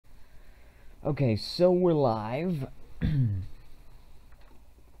Okay, so we're live.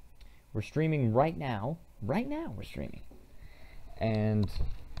 We're streaming right now. Right now we're streaming. And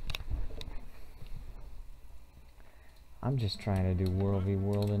I'm just trying to do World v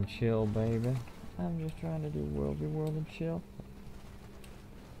World and chill, baby. I'm just trying to do World v World and chill.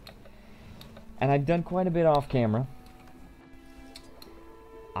 And I've done quite a bit off camera.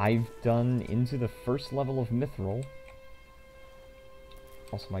 I've done into the first level of Mithril.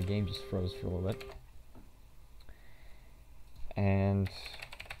 Also, my game just froze for a little bit. And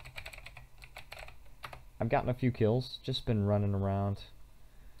I've gotten a few kills. Just been running around.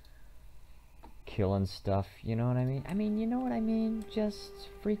 Killing stuff. You know what I mean? You know what I mean? Just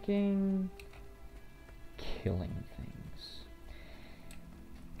freaking killing things.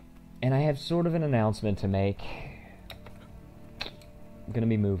 And I have sort of an announcement to make. I'm going to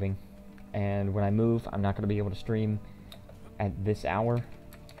be moving. And when I move, I'm not going to be able to stream at this hour.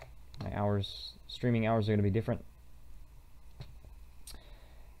 My streaming hours are going to be different.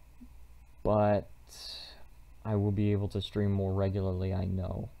 But I will be able to stream more regularly, I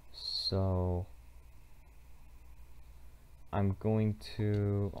know. So I'm going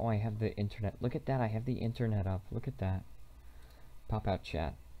to... Oh, I have the internet. Look at that. I have the internet up. Look at that. Pop out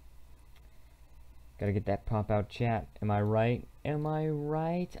chat. Gotta get that pop out chat. Am I right? Am I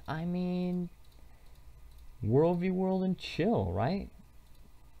right? I mean... World v World and chill, right?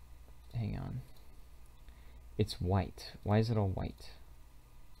 Hang on. It's white. Why is it all white?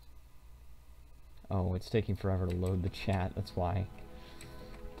 Oh, it's taking forever to load the chat. That's why.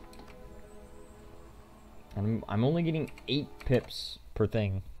 And I'm only getting 8 pips per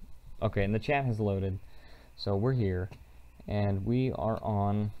thing. Okay, and the chat has loaded. So we're here. And we are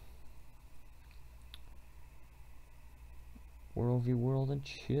on World v World and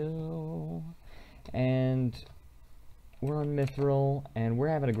chill. And we're on Mithril, and we're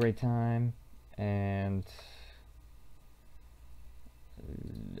having a great time, and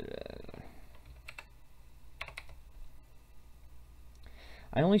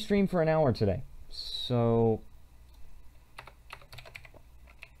I only streamed for an hour today, so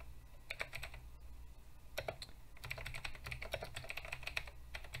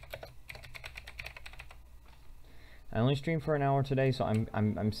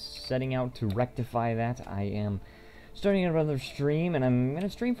I'm setting out to rectify that. I am starting another stream, and I'm gonna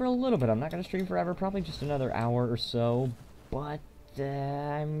stream for a little bit. I'm not gonna stream forever, probably just another hour or so, but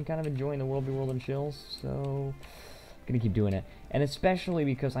I'm kind of enjoying the World v World and chills, so I'm gonna keep doing it. And especially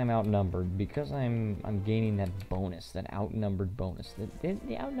because I'm outnumbered, because I'm gaining that bonus, that outnumbered bonus.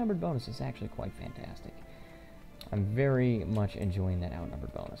 The outnumbered bonus is actually quite fantastic. I'm very much enjoying that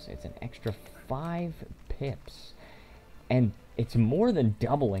outnumbered bonus. It's an extra 5 pips. And it's more than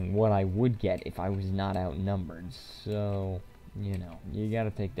doubling what I would get if I was not outnumbered. So, you know, you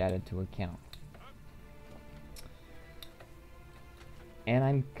gotta take that into account. And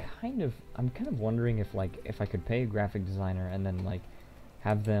I'm kind of wondering if I could pay a graphic designer and then like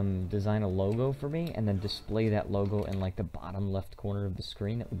have them design a logo for me and then display that logo in like the bottom left corner of the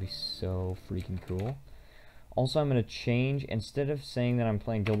screen. That would be so freaking cool. Also, I'm going to change, instead of saying that I'm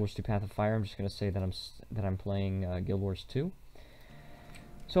playing Guild Wars 2 Path of Fire, I'm just going to say that I'm playing Guild Wars 2.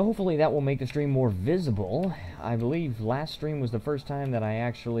 So hopefully that will make the stream more visible. I believe last stream was the first time that I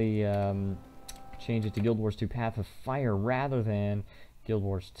actually changed it to Guild Wars 2 Path of Fire rather than Guild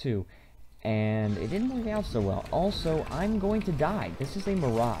Wars 2. And it didn't work out so well. Also, I'm going to die. This is a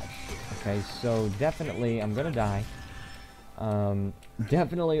mirage. Okay, so definitely I'm going to die.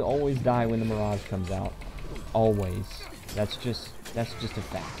 Definitely always die when the mirage comes out. Always. That's just a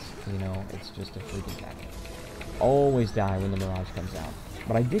fact, you know, it's just a freaking fact. Always die when the mirage comes out.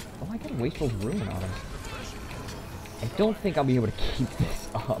 But I got a Wastrel's Ruin on him. I don't think I'll be able to keep this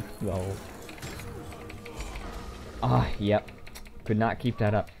up, though. Yep. Could not keep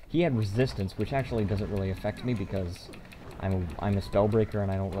that up. He had resistance, which actually doesn't really affect me because I'm a spellbreaker and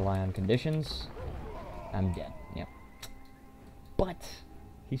I don't rely on conditions. I'm dead, yep. But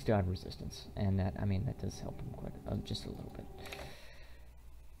he still had resistance, and that does help him quite just a little bit.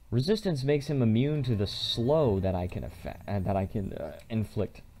 Resistance makes him immune to the slow that I can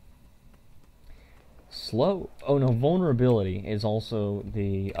inflict. Slow? Oh no, vulnerability is also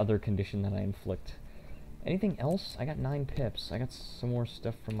the other condition that I inflict. Anything else? I got 9 pips. I got some more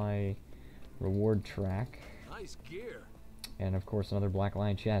stuff from my reward track. Nice gear. And of course another Black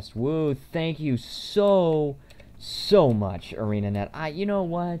Lion chest. Woo! Thank you so much, ArenaNet. You know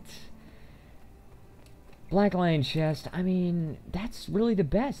what? Black Lion chest, I mean, that's really the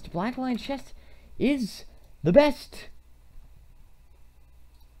best. Black Lion chest is the best.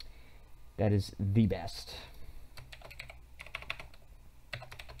 That is the best.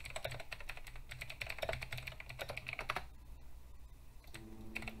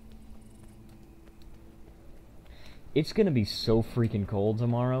 It's gonna be so freaking cold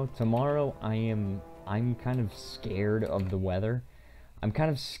tomorrow. Tomorrow, I'm kind of scared of the weather. I'm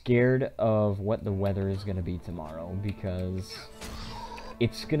kind of scared of what the weather is gonna be tomorrow, because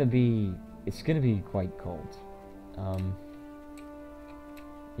it's gonna be quite cold.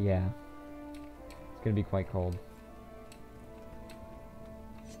 Yeah, it's gonna be quite cold.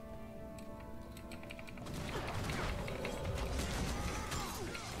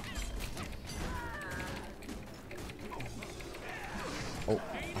 Oh,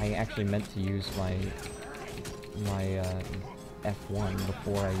 I actually meant to use my F1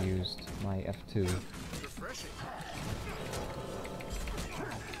 before I used my F2.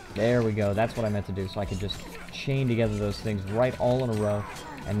 There we go, that's what I meant to do, so I could just chain together those things right all in a row,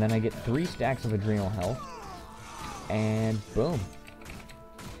 and then I get 3 stacks of adrenal health, and boom.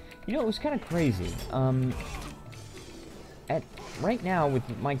 You know, it was kind of crazy. Right now, with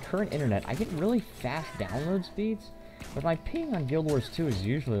my current internet, I get really fast download speeds, but my ping on Guild Wars 2 is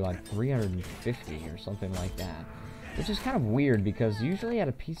usually like 350 or something like that, which is kind of weird, because usually at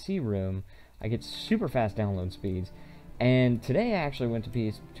a PC room, I get super fast download speeds. And today I actually went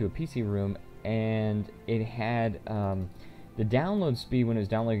to a PC room, and it had the download speed when it was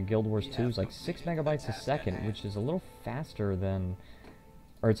downloading Guild Wars 2 was like 6 megabytes a second, which is a little faster than,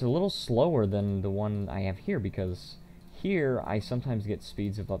 or it's a little slower than the one I have here, because here I sometimes get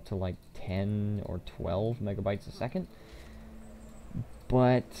speeds of up to like 10 or 12 megabytes a second.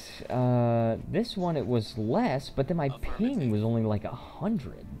 But this one, it was less, but then my ping was only like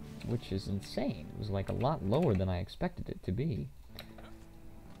 100. Which is insane. It was like a lot lower than I expected it to be.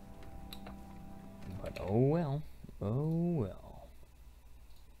 But oh well. Oh well.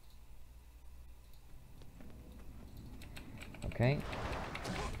 Okay.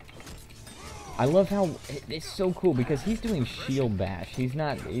 I love how it's so cool, because he's doing shield bash. He's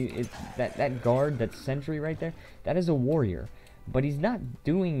not, that guard, that sentry right there, that is a warrior. But he's not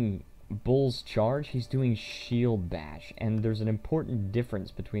doing Bull's charge, he's doing shield bash, and there's an important difference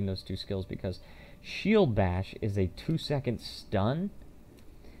between those two skills, because shield bash is a 2-second stun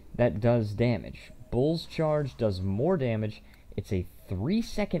that does damage. Bull's charge does more damage, it's a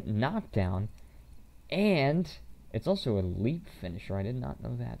 3-second knockdown, and it's also a leap finisher. I did not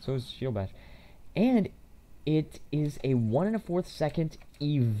know that. So is shield bash, and it is a 1 1/4 second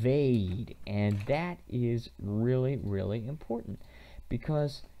evade, and that is really, really important,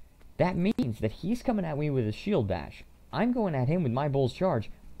 because that means that he's coming at me with a shield bash. I'm going at him with my Bull's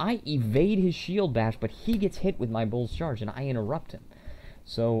charge. I evade his shield bash, but he gets hit with my Bull's charge, and I interrupt him.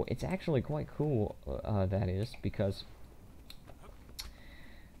 So it's actually quite cool, that is, because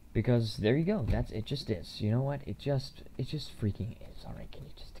there you go. That's it. Just is. You know what? It just freaking is. All right. Can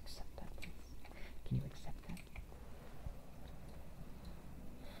you just accept that, please? Can you accept that?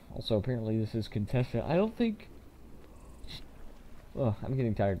 Also, apparently this is contested. I don't think. Oh, I'm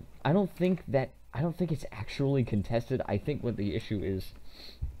getting tired. I don't think it's actually contested. I think what the issue is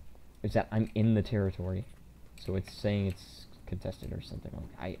that I'm in the territory, so it's saying it's contested or something.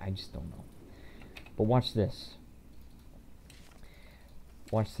 I just don't know. But watch this.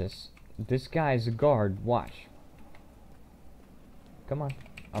 Watch this. This guy's a guard. Watch. Come on.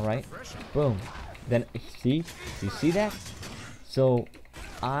 All right. Boom. Then see? You see that? So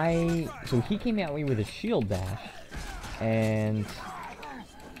he came at me with a shield dash, and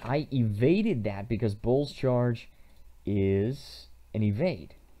I evaded that because Bull's charge is an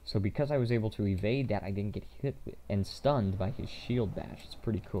evade. So because I was able to evade that, I didn't get hit and stunned by his shield bash. It's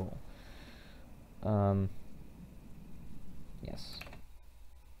pretty cool. Yes.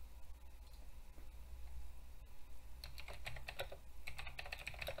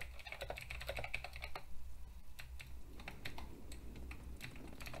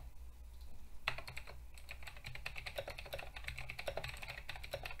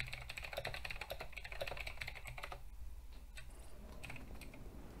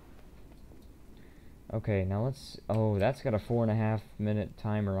 Okay, now let's... Oh, that's got a 4.5 minute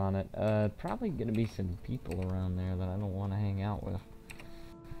timer on it. Probably gonna be some people around there that I don't want to hang out with.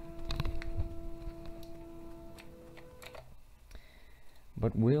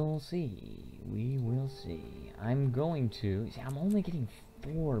 But we'll see. We will see. I'm going to... See, I'm only getting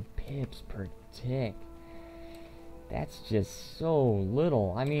 4 pips per tick. That's just so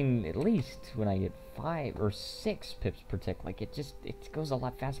little. I mean, at least when I get 5 or 6 pips per tick, like, it goes a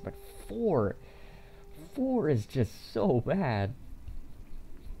lot faster, but 4 is just so bad.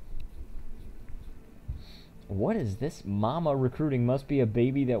 What is this? Mama recruiting must be a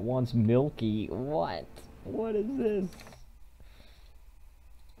baby that wants Milky. What? What is this?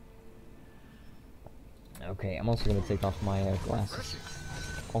 Okay, I'm also gonna take off my glasses.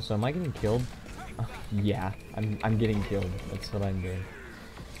 Also, am I getting killed? Yeah, I'm getting killed. That's what I'm doing.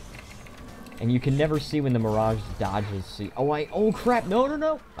 And you can never see when the Mirage dodges. See, oh crap!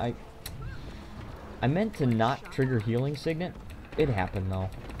 No! I meant to not trigger healing signet. It happened though,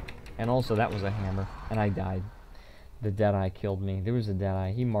 and also that was a hammer, and I died. The Deadeye killed me. There was a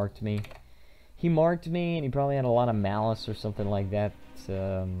Deadeye. He marked me. He marked me, and he probably had a lot of malice or something like that.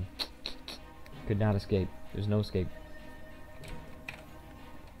 Could not escape. There's no escape.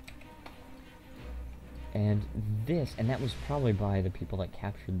 And that was probably by the people that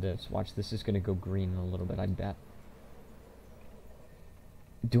captured this. Watch, this is going to go green in a little bit, I bet.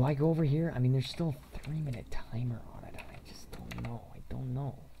 Do I go over here? I mean, there's still a 3-minute timer on it. I just don't know. I don't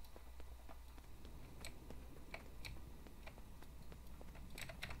know.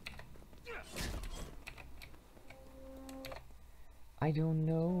 I don't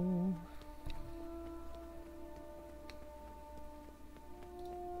know.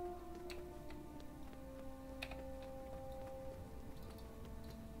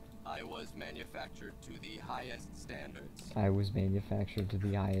 I was manufactured to the highest standards. I was manufactured to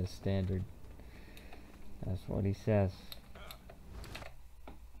the highest standard. That's what he says.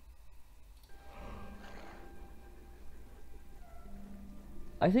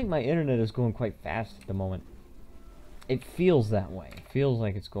 I think my internet is going quite fast at the moment. It feels that way. It feels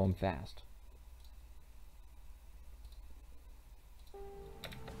like it's going fast.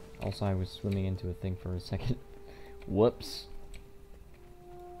 Also, I was swimming into a thing for a second. Whoops.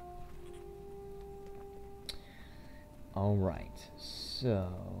 Alright,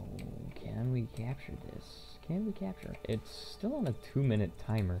 so can we capture this? Can we capture it? It's still on a 2-minute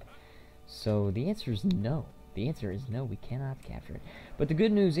timer, so the answer is no. The answer is no, we cannot capture it. But the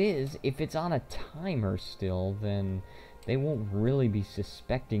good news is, if it's on a timer still, then they won't really be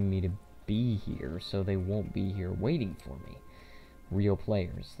suspecting me to be here, so they won't be here waiting for me. Real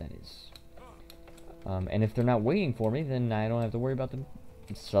players, that is. And if they're not waiting for me, then I don't have to worry about them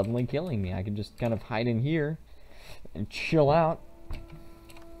suddenly killing me. I can just kind of hide in here and chill out.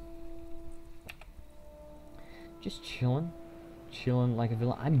 Just chilling. Chilling like a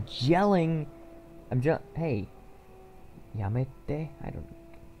villain. I'm gelling. Hey. Yamete? I don't...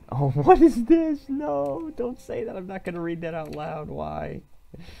 Oh, what is this? No, don't say that. I'm not going to read that out loud. Why?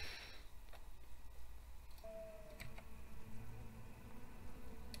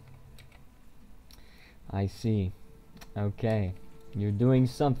 I see. Okay. You're doing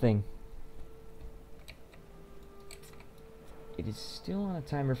something. It is still on a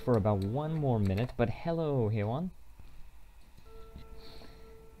timer for about 1 more minute, but hello, Hewan.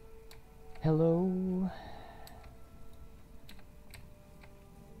 Hello.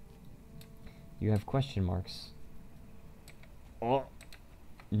 You have question marks. Oh.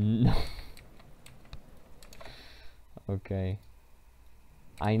 No. Okay.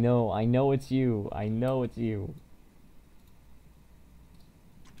 I know it's you. I know it's you.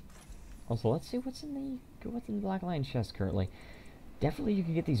 Also, let's see what's in the Black Lion chest currently. Definitely you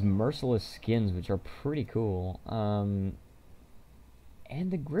can get these merciless skins, which are pretty cool. And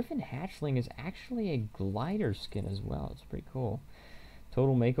the Griffin Hatchling is actually a glider skin as well. It's pretty cool.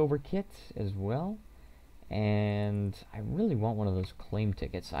 Total makeover kit as well. And I really want one of those claim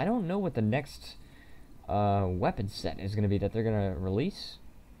tickets. I don't know what the next weapon set is going to be that they're going to release.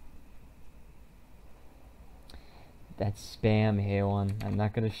 That's spam, Hewan. I'm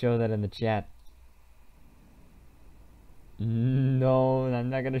not going to show that in the chat. No, I'm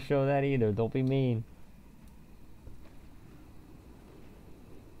not going to show that either. Don't be mean.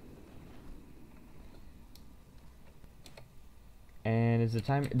 And is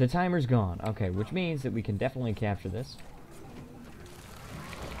the timer's gone. Okay, which means that we can definitely capture this.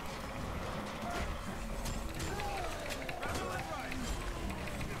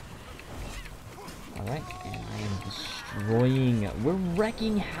 Alright, and I am destroying... We're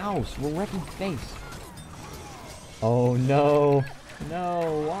wrecking house! We're wrecking face! Oh no!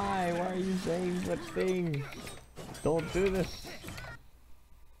 No! Why? Why are you saying such things? Don't do this!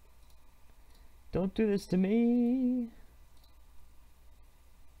 Don't do this to me!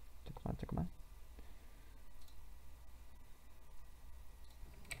 Come on.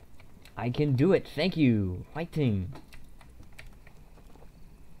 I can do it! Thank you! Fighting!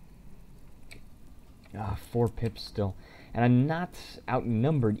 Ah, 4 pips still. And I'm not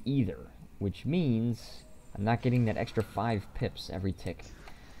outnumbered either, which means I'm not getting that extra 5 pips every tick,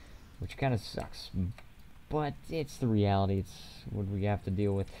 which kind of sucks. But it's the reality. It's what we have to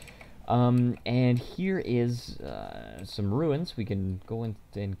deal with. And here is some ruins. We can go in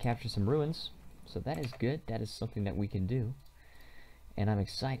and capture some ruins. So that is good. That is something that we can do. And I'm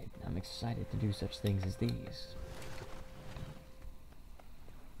excited. I'm excited to do such things as these.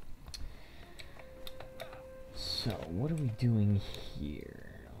 So, what are we doing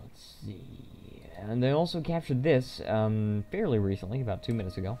here? Let's see. And they also captured this fairly recently, about 2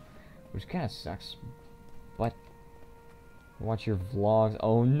 minutes ago, which kind of sucks. But watch your vlogs.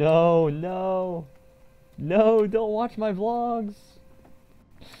 Oh no, no, no! Don't watch my vlogs.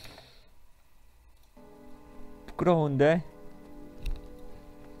 Grande.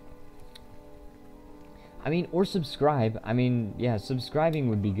 I mean, or subscribe. I mean, yeah, subscribing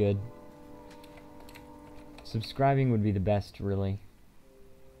would be good. Subscribing would be the best, really.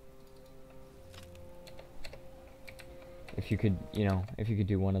 If you could, you know, if you could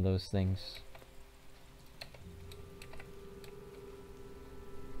do one of those things.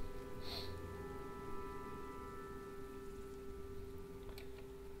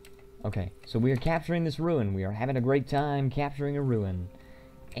 Okay, so we are capturing this ruin. We are having a great time capturing a ruin.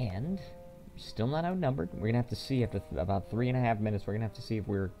 And still not outnumbered. We're going to have to see after about 3.5 minutes. We're going to have to see if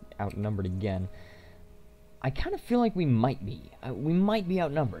we're outnumbered again. I kind of feel like we might be. We might be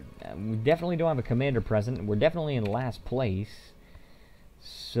outnumbered. We definitely don't have a commander present. We're definitely in last place.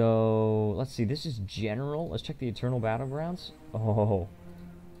 So, let's see. This is general. Let's check the Eternal Battlegrounds. Oh.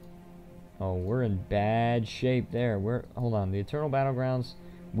 Oh, we're in bad shape there. Hold on. The Eternal Battlegrounds.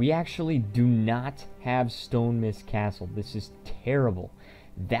 We actually do not have Stone Mist Castle. This is terrible.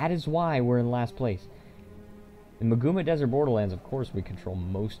 That is why we're in last place. In Maguma Desert Borderlands, of course, we control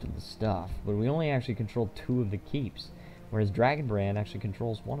most of the stuff, but we only actually control 2 of the keeps, whereas Dragonbrand actually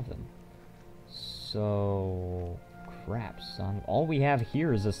controls 1 of them. So, crap, son. All we have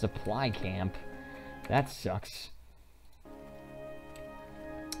here is a supply camp. That sucks.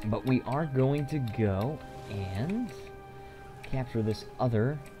 But we are going to go and capture this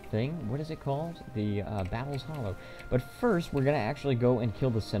other thing. What is it called? The Battle's Hollow. But first, we're going to actually go and kill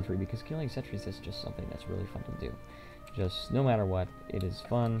the sentry, because killing sentries is just something that's really fun to do. Just, no matter what, it is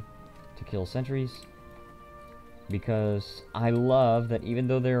fun to kill sentries. Because I love that even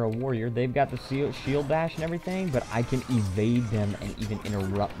though they're a warrior, they've got the shield dash and everything, but I can evade them and even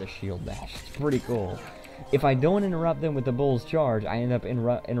interrupt the shield dash. It's pretty cool. If I don't interrupt them with the bull's charge, I end up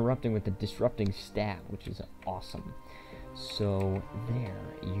interrupting with the disrupting stab, which is awesome. So,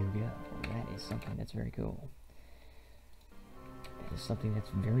 there you go. That is something that's very cool. That is something that's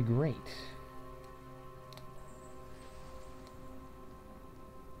very great.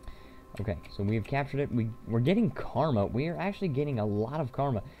 Okay, so we have captured it. We're getting karma. We are actually getting a lot of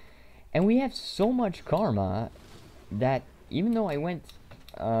karma. And we have so much karma that even though I went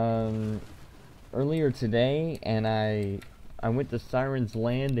earlier today and I went to Siren's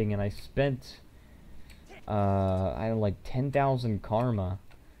Landing and I spent I had like 10,000 karma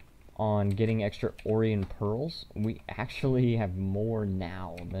on getting extra Orient Pearls. We actually have more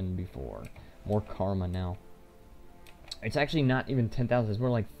now than before. More karma now. It's actually not even 10,000, it's more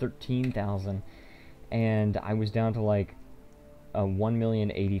like 13,000. And I was down to like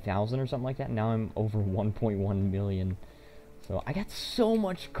 1,080,000 or something like that. Now I'm over 1.1 million. So I got so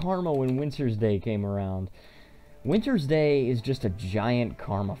much karma when Winter's Day came around. Winter's Day is just a giant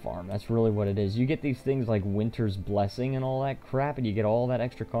karma farm. That's really what it is. You get these things like Winter's Blessing and all that crap, and you get all that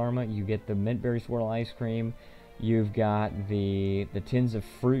extra karma. You get the Mintberry Swirl ice cream. You've got the tins of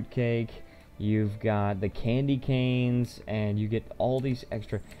fruitcake. You've got the candy canes, and you get all these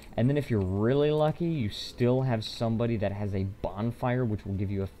extra. And then if you're really lucky, you still have somebody that has a bonfire, which will give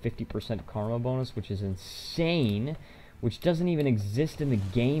you a 50% karma bonus, which is insane, which doesn't even exist in the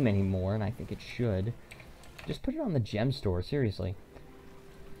game anymore, and I think it should. Just put it on the gem store, seriously.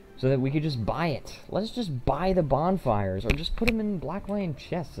 So that we could just buy it. Let's just buy the bonfires, or just put them in Black Lion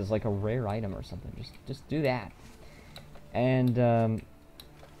chests as like a rare item or something. Just do that. And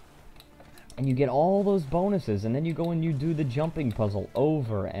you get all those bonuses, and then you go and you do the jumping puzzle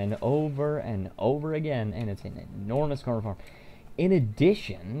over and over and over again, and it's an enormous karma farm. In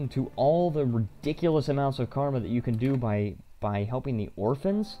addition to all the ridiculous amounts of karma that you can do by helping the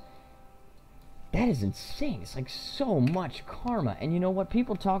orphans, that is insane. It's like so much karma. And you know what?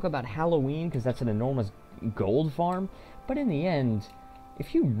 People talk about Halloween because that's an enormous gold farm. But in the end,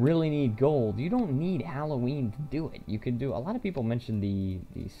 if you really need gold, you don't need Halloween to do it. You could do... A lot of people mention the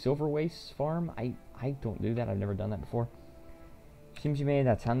Silver Waste farm. I don't do that. I've never done that before.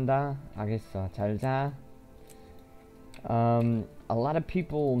 심심해다 잔다. 알겠어. 잘자. A lot of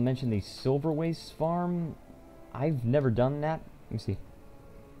people mention the Silver Waste farm. I've never done that. Let me see.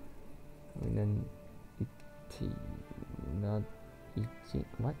 우리는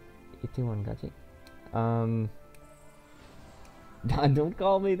what? 이티원까지? Don't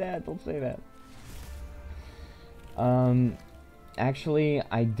call me that. Don't say that. Actually,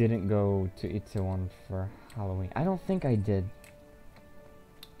 I didn't go to Itaewon for Halloween. I don't think I did.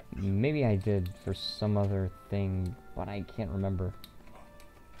 Maybe I did for some other thing, but I can't remember.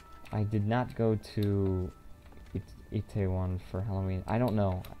 I did not go to Itaewon for Halloween. I don't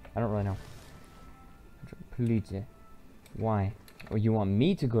know. I don't really know. Please. Why? Oh, you want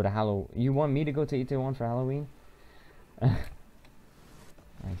me to go to Halloween? You want me to go to Itaewon for Halloween? I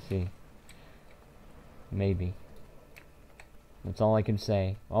see. Maybe. That's all I can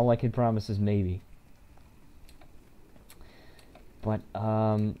say. All I can promise is maybe. But,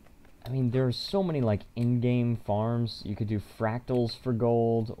 I mean, there are so many, like, in-game farms. You could do fractals for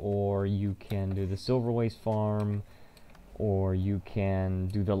gold, or you can do the silver waste farm, or you can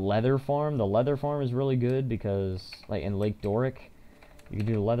do the leather farm. The leather farm is really good because, like, in Lake Doric, you can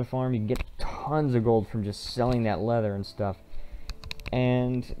do the leather farm. You can get tons of gold from just selling that leather and stuff.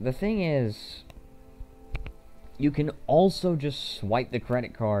 And the thing is, you can also just swipe the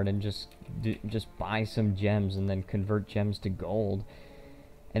credit card and just buy some gems and then convert gems to gold.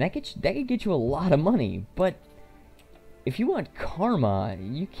 And that could get you a lot of money. But if you want karma,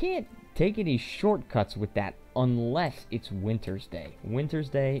 you can't take any shortcuts with that unless it's Winter's Day. Winter's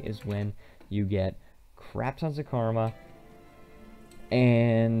Day is when you get crap tons of karma.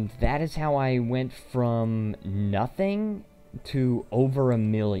 And that is how I went from nothing to over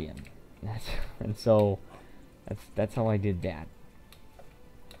 1 million. That's how I did that.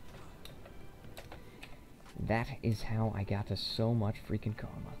 That is how I got to so much freaking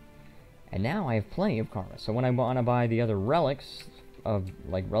karma. And now I have plenty of karma. So when I want to buy the other relics of,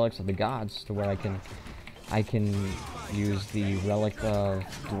 like, relics of the gods, to where I can use the relic of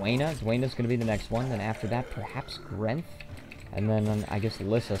Dwayna. Dwayna's going to be the next one. Then after that, perhaps Grenth. And then I guess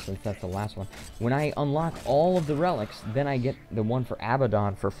Lissa, since that's the last one. When I unlock all of the relics, then I get the one for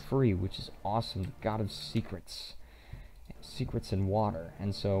Abaddon for free, which is awesome. The God of Secrets. Secrets in water.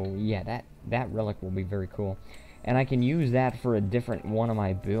 And so, yeah, that relic will be very cool. And I can use that for a different one of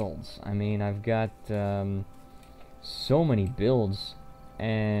my builds. I mean, I've got so many builds,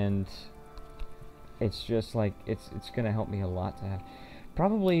 and it's just like, it's going to help me a lot to have.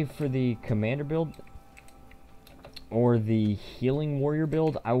 Probably for the commander build, or the healing warrior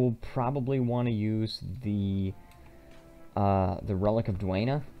build, I will probably want to use the relic of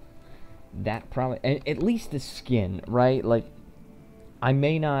Dwayna. That probably, at least the skin, right? Like, I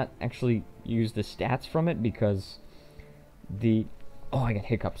may not actually use the stats from it because oh, I got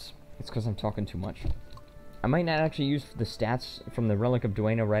hiccups. It's because I'm talking too much. I might not actually use the stats from the relic of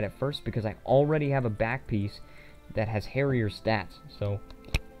Dwayna right at first because I already have a back piece that has hairier stats. So,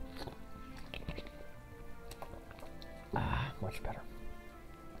 much better.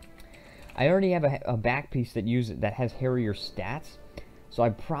 I already have a back piece that has hairier stats. So I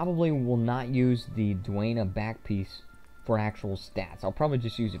probably will not use the Dwayna back piece for actual stats. I'll probably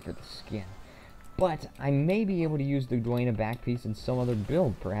just use it for the skin. But I may be able to use the Dwayna back piece in some other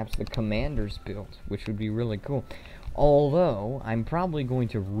build, perhaps the Commander's build, which would be really cool. Although, I'm probably going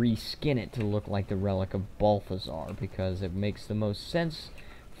to reskin it to look like the Relic of Balthazar, because it makes the most sense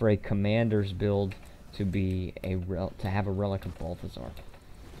for a Commander's build to be to have a Relic of Balthazar.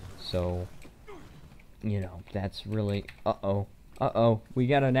 So, you know, that's really... Uh-oh, we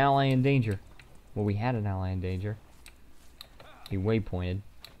got an ally in danger. Well, we had an ally in danger. He waypointed.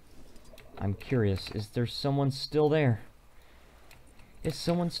 I'm curious, is there someone still there? Is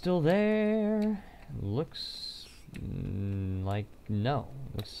someone still there? Looks like no.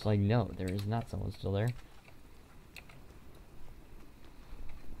 Looks like no, there is not someone still there.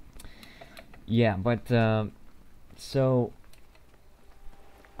 Yeah, but, so...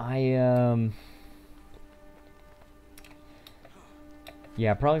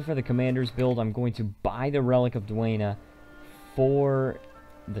 Yeah, probably for the Commander's build, I'm going to buy the Relic of Dwayna for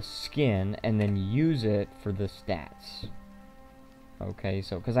the skin, and then use it for the stats. Okay,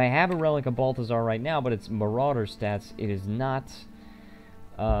 so, because I have a Relic of Balthazar right now, but it's Marauder stats. It is not,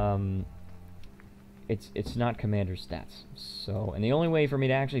 it's not Commander stats. So, and the only way for me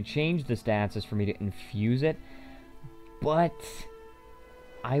to actually change the stats is for me to infuse it. But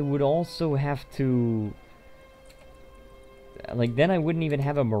I would also have to... Like, then I wouldn't even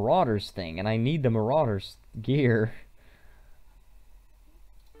have a Marauders thing, and I need the Marauders gear.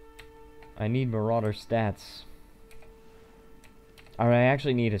 I need Marauder stats. Or I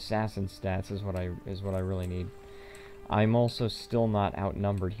actually need Assassin stats is what I really need. I'm also still not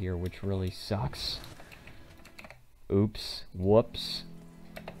outnumbered here, which really sucks. Oops. Whoops.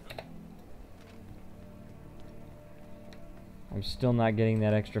 I'm still not getting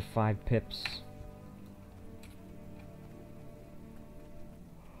that extra 5 pips.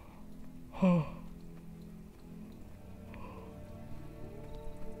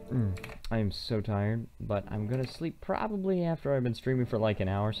 I am so tired, but I'm gonna sleep probably after I've been streaming for like an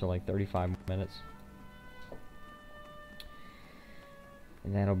hour, so like 35 minutes.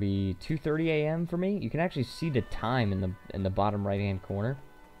 And that'll be 2:30 a.m. for me. You can actually see the time in the bottom right-hand corner.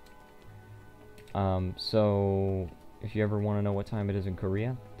 So if you ever want to know what time it is in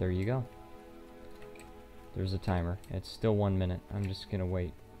Korea, there you go. There's a timer. It's still 1 minute. I'm just gonna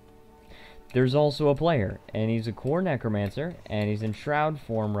wait. There's also a player, and he's a core necromancer, and he's in shroud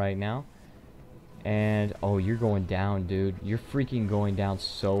form right now. And oh, you're going down, dude. You're freaking going down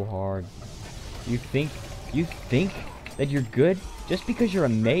so hard. You think that you're good just because you're a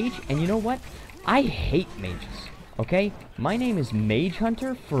mage? And you know what? I hate mages. Okay? My name is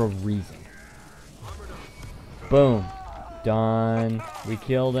Magehunter for a reason. Boom. Done. We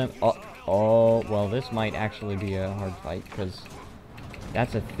killed him. Oh, well, this might actually be a hard fight, because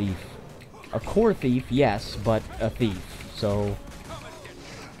that's a thief. A core thief, yes, but a thief. So...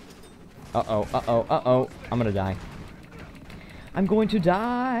 Uh-oh. I'm gonna die. I'm going to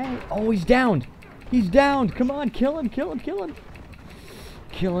die. Oh, he's downed. He's downed. Come on, kill him. Kill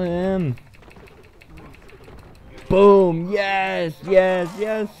him. Boom. Yes.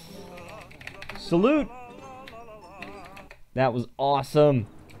 Salute. That was awesome.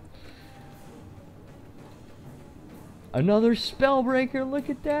 Another Spellbreaker. Look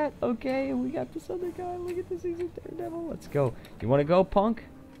at that. Okay, we got this other guy. Look at this. He's a daredevil. Let's go. You want to go, punk?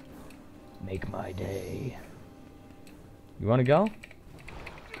 Make my day. You want to go?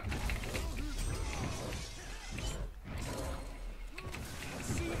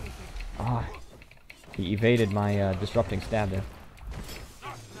 Ah, he evaded my disrupting stab there.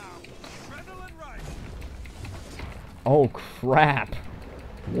 Oh crap!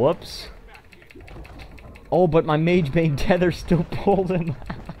 Whoops. Oh, but my Magebane tether still pulled him.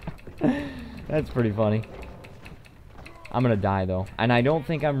 That's pretty funny. I'm gonna die though, and I don't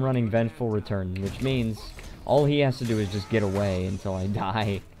think I'm running Vengeful Return, which means all he has to do is just get away until I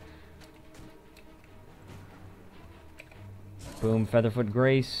die. Boom, Featherfoot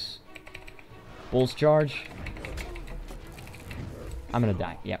Grace. Bull's Charge. I'm gonna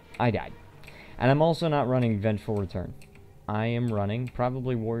die. Yep, I died. And I'm also not running Vengeful Return. I am running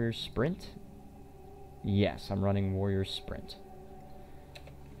probably Warrior Sprint. Yes, I'm running Warrior Sprint.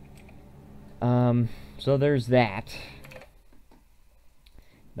 So there's that.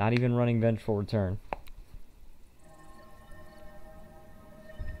 Not even running Vengeful Return.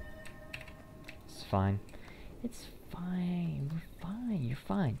 It's fine. It's fine. We're fine. You're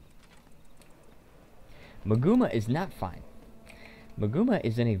fine. Maguma is not fine. Maguma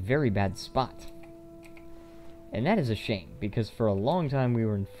is in a very bad spot. And that is a shame, because for a long time we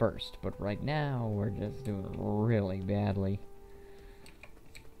were in first, but right now we're just doing really badly.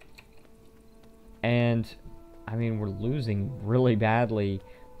 And, I mean, we're losing really badly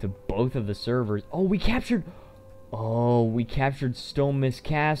to both of the servers. Oh, we captured Stone Mist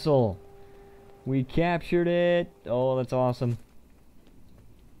Castle. We captured it. Oh, that's awesome.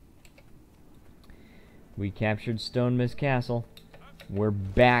 We captured Stone Mist Castle. We're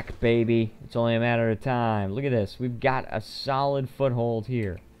back, baby. It's only a matter of time. Look at this. We've got a solid foothold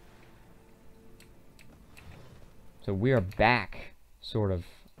here. So we are back, sort of.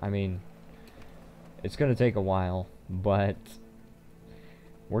 I mean, it's going to take a while, but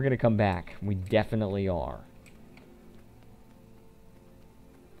we're going to come back. We definitely are.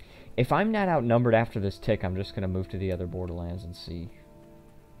 If I'm not outnumbered after this tick, I'm just going to move to the other Borderlands and see.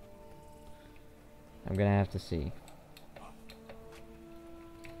 I'm going to have to see.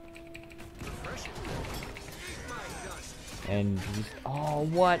 And just, oh,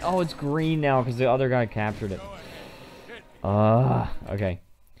 what? Oh, it's green now because the other guy captured it. Okay.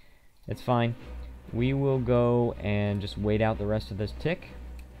 It's fine. We will go and just wait out the rest of this tick.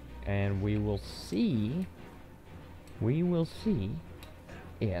 And we will see. We will see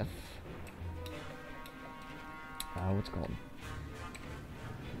if. What's it called?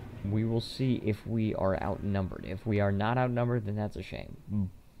 We will see if we are outnumbered. If we are not outnumbered, then that's a shame.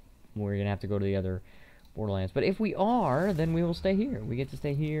 We're going to have to go to the other Borderlands. But if we are, then we will stay here. We get to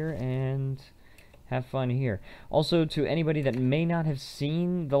stay here and have fun here. Also, to anybody that may not have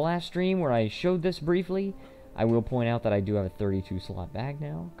seen the last stream where I showed this briefly, I will point out that I do have a 32 slot bag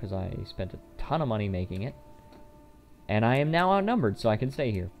now, because I spent a ton of money making it. And I am now outnumbered, so I can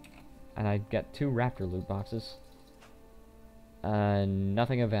stay here. And I got 2 Raptor loot boxes.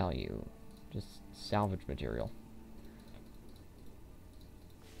 Nothing of value. Just salvage material.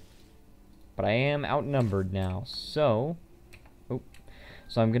 But I am outnumbered now, so... Oh.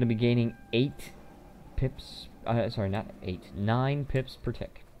 So I'm going to be gaining 8 pips... sorry, not 8. 9 pips per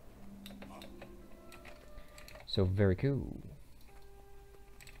tick. So, very cool.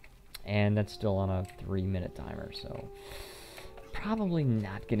 and that's still on a 3-minute timer, so probably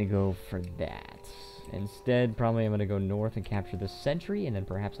not gonna go for that. Instead, probably I'm gonna go north and capture the sentry, and then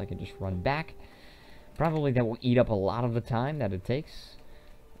perhaps I can just run back. Probably that will eat up a lot of the time that it takes,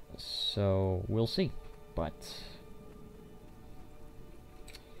 so we'll see. But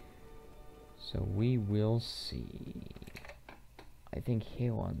so we will see. I think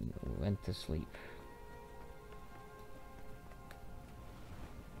Hewan went to sleep.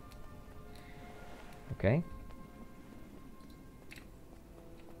 Okay.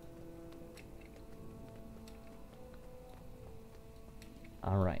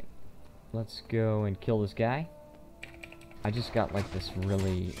 Alright. Let's go and kill this guy. I just got like this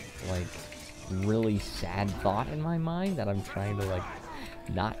really sad thought in my mind that I'm trying to like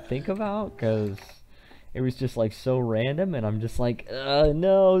not think about, because it was just like so random, and I'm just like,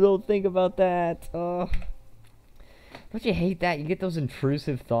 no, don't think about that. Don't you hate that? You get those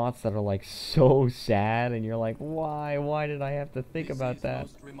intrusive thoughts that are like so sad, and you're like, why did I have to think about that?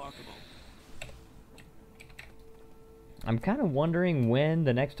 I'm kind of wondering when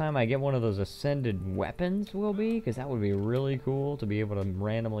the next time I get one of those ascended weapons will be, because that would be really cool to be able to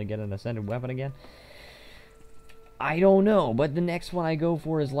randomly get an ascended weapon again. I don't know, but the next one I go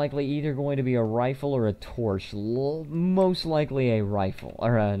for is likely either going to be a rifle or a torch. Most likely a rifle,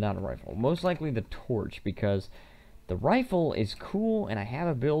 or not a rifle, most likely the torch, because the rifle is cool and I have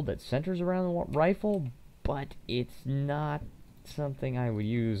a build that centers around the rifle, but it's not something I would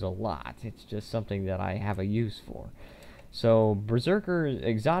use a lot. It's just something that I have a use for. So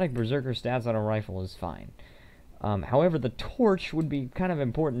exotic berserker stats on a rifle is fine. However, the torch would be kind of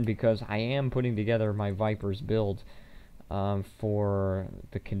important because I am putting together my Viper's build for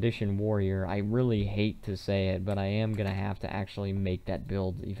the Condition Warrior. I really hate to say it, but I am going to have to actually make that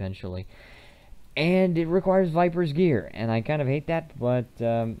build eventually. And it requires Viper's gear, and I kind of hate that, but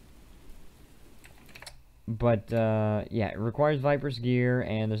yeah, it requires Viper's gear,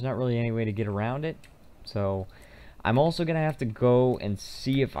 and there's not really any way to get around it. So I'm also going to have to go and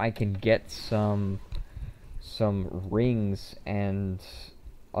see if I can get some rings and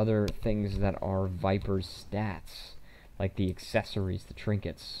other things that are Viper's stats, like the accessories, the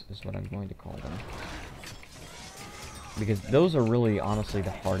trinkets is what I'm going to call them, because those are really honestly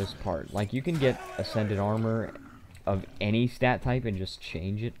the hardest part. Like, you can get ascended armor of any stat type and just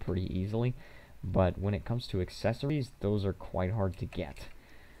change it pretty easily, but when it comes to accessories, those are quite hard to get.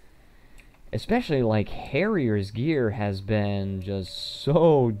 Especially, like, Harrier's gear has been just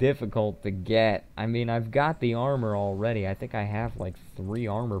so difficult to get. I mean, I've got the armor already. I think I have, like, 3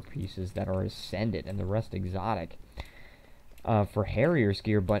 armor pieces that are ascended and the rest exotic for Harrier's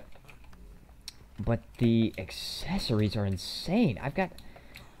gear, but the accessories are insane. I've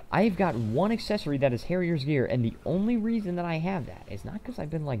got 1 accessory that is Harrier's gear, and the only reason that I have that is not because I've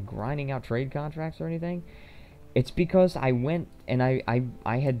been, like, grinding out trade contracts or anything. It's because I went and I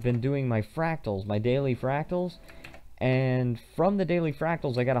had been doing my fractals, my daily fractals, and from the daily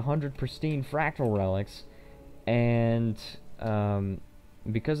fractals I got 100 pristine fractal relics, and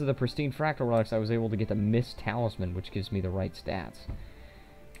because of the pristine fractal relics I was able to get the Mist Talisman, which gives me the right stats.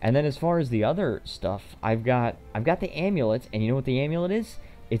 And then as far as the other stuff, I've got the amulet, and you know what the amulet is?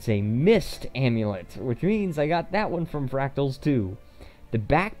 It's a Mist amulet, which means I got that one from fractals too. The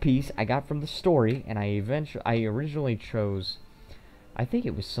back piece I got from the story, and I originally chose, I think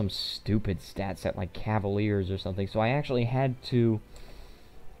it was some stupid stat set like Cavaliers or something, so I actually had to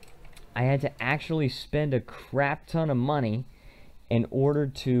actually spend a crap ton of money in order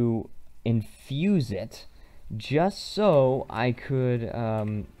to infuse it, just so I could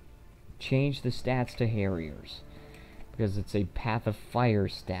change the stats to Harriers, because it's a Path of Fire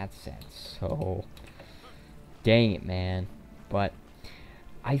stat set, so dang it, man. But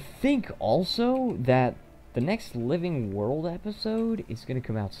I think also that the next Living World episode is going to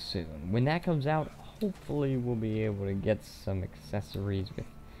come out soon. When that comes out, hopefully we'll be able to get some accessories with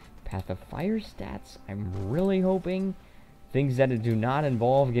Path of Fire stats. I'm really hoping things that do not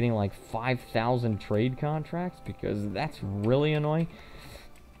involve getting like 5,000 trade contracts, because that's really annoying.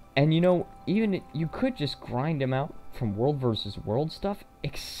 And you know, even you could just grind them out from World versus World stuff,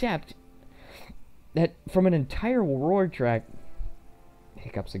 except that from an entire reward track,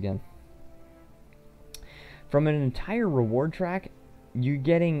 hiccups again. From an entire reward track, you're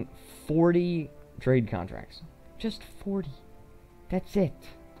getting 40 trade contracts. Just 40. That's it.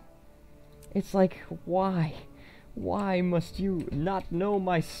 It's like, why? Why must you not know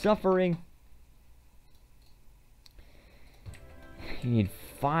my suffering? You need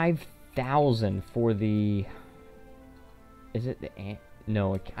 5,000 for the... Is it the...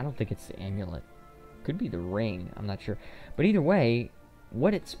 No, I don't think it's the amulet. Could be the ring. I'm not sure. But either way,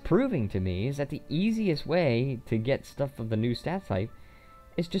 what it's proving to me is that the easiest way to get stuff of the new stat type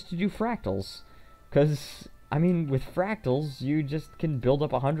is just to do fractals. Because, I mean, with fractals, you just can build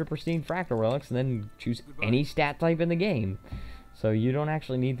up 100 pristine fractal relics and then choose any stat type in the game. So you don't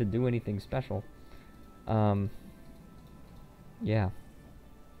actually need to do anything special. Yeah.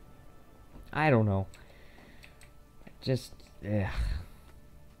 I don't know. Just, ugh.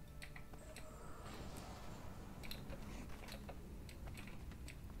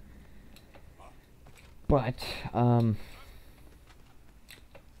 But,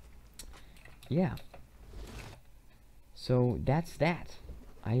 yeah. So, that's that.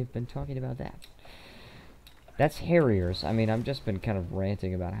 I have been talking about that. That's Harriers. I mean, I've just been kind of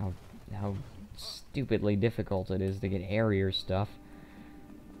ranting about how stupidly difficult it is to get Harrier stuff.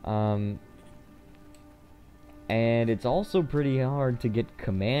 And it's also pretty hard to get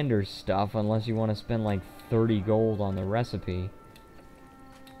Commander stuff unless you want to spend like 30 gold on the recipe.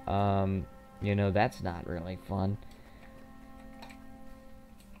 You know, that's not really fun.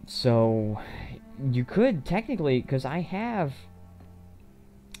 So, you could technically, because I have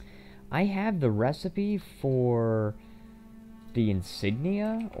the recipe for the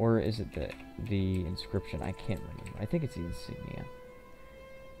insignia, or is it the inscription? I can't remember. I think it's the insignia.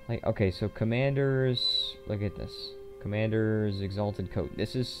 Like, okay, so Commanders, look at this. Commanders Exalted Coat.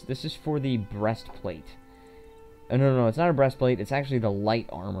 This is for the breastplate. Oh, no, it's not a breastplate. It's actually the light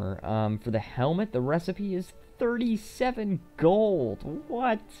armor. For the helmet, the recipe is 37 gold.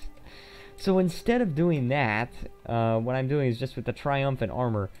 What? So instead of doing that, what I'm doing is just with the triumphant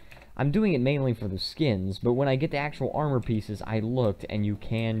armor. I'm doing it mainly for the skins, but when I get the actual armor pieces, I looked, and you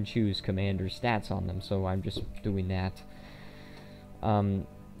can choose commander stats on them, so I'm just doing that.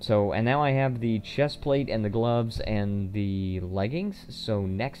 So, and now I have the chest plate and the gloves and the leggings, so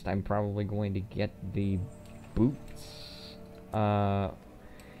next I'm probably going to get the boots, let's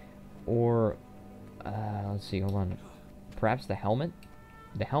see, hold on, perhaps the helmet?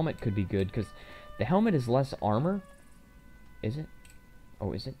 The helmet could be good, because the helmet is less armor, is it?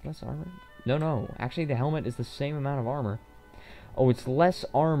 Oh, is it less armor? No, actually the helmet is the same amount of armor. Oh, it's less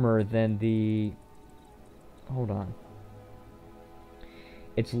armor than the, hold on.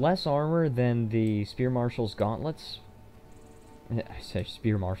 It's less armor than the Spear Marshal's gauntlets. I say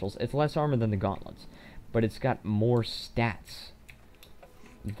Spear Marshals. It's less armor than the gauntlets, but it's got more stats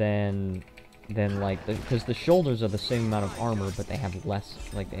than like, because the shoulders are the same amount of armor, but they have less,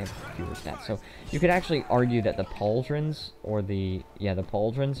 like, they have fewer stats. So you could actually argue that the pauldrons, or the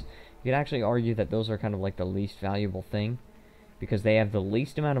pauldrons, you could actually argue that those are kind of like the least valuable thing, because they have the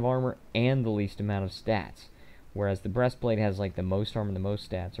least amount of armor and the least amount of stats, whereas the breastplate has like the most armor and the most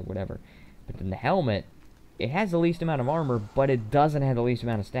stats or whatever. But then the helmet, it has the least amount of armor, but it doesn't have the least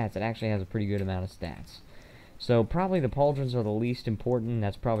amount of stats. It actually has a pretty good amount of stats. So probably the pauldrons are the least important.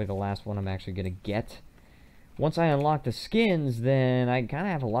 That's probably the last one I'm actually going to get. Once I unlock the skins, then I kind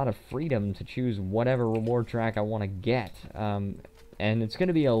of have a lot of freedom to choose whatever reward track I want to get. And it's going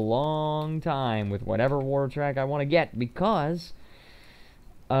to be a long time with whatever reward track I want to get, because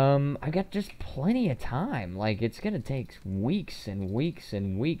I've got just plenty of time. Like, it's going to take weeks and weeks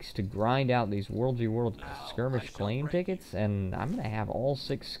and weeks to grind out these World v World Skirmish claim tickets, and I'm going to have all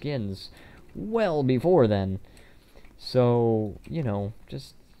 6 skins well before then. So, you know,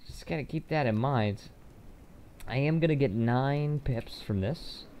 just gotta keep that in mind. I am gonna get 9 pips from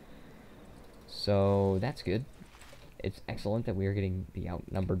this, so that's good. It's excellent that we are getting the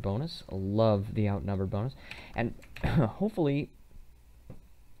outnumbered bonus. I love the outnumbered bonus, and hopefully,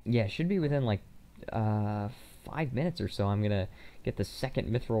 yeah, should be within like 5 minutes or so. I'm gonna get the second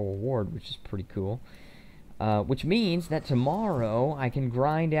mithril reward, which is pretty cool. Which means that tomorrow I can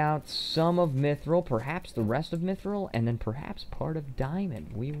grind out some of mithril, perhaps the rest of mithril, and then perhaps part of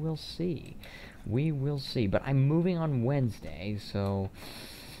diamond. We will see. We will see. But I'm moving on Wednesday, so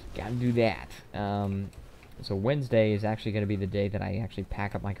gotta do that. So Wednesday is actually going to be the day that I actually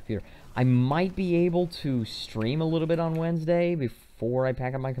pack up my computer. I might be able to stream a little bit on Wednesday before I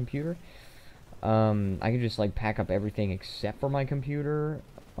pack up my computer. I can just like pack up everything except for my computer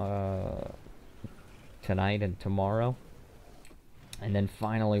tonight and tomorrow, and then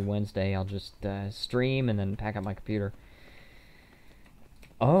finally Wednesday I'll just stream and then pack up my computer.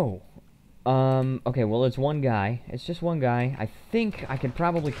 Oh, okay, well, it's one guy. It's just one guy. I think I could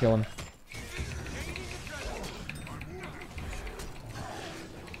probably kill him.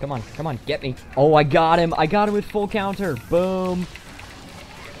 Come on, get me. Oh, I got him. I got him with full counter. Boom.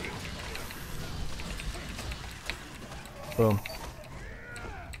 Boom.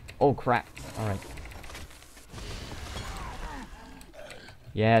 Oh, crap. Alright.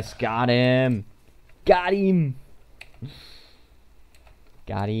 Yes, got him. Got him.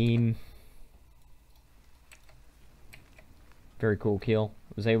 Got him. Very cool kill.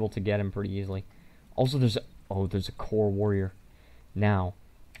 Was able to get him pretty easily. Also, there's a core warrior. Now,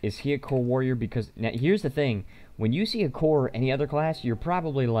 is he a core warrior? Because now here's the thing: when you see a core any other class, you're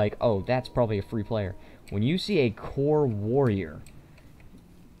probably like, oh, that's probably a free player. When you see a core warrior,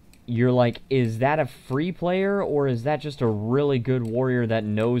 you're like, is that a free player or is that just a really good warrior that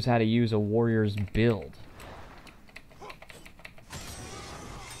knows how to use a warrior's build?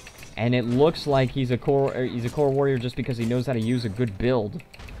 And it looks like he's a core warrior just because he knows how to use a good build.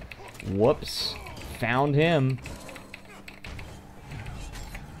 Whoops. Found him.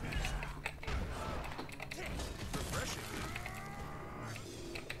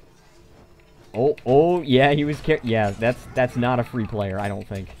 Oh, yeah, he was yeah, that's not a free player, I don't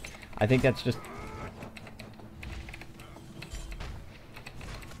think. I think that's just...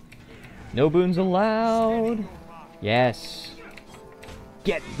 No boons allowed. Yes.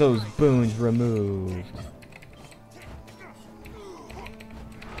 Get those boons removed.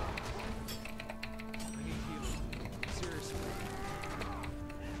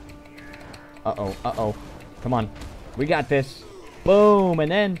 Uh-oh. Come on. We got this. Boom,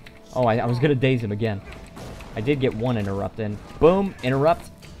 and then... Oh, I was gonna daze him again. I did get one interrupt in. Boom, interrupt.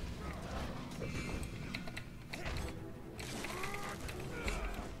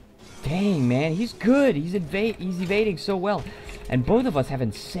 Dang, man, he's good. He's evading so well. And both of us have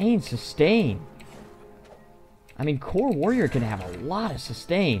insane sustain. I mean, core warrior can have a lot of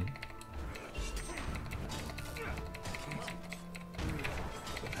sustain.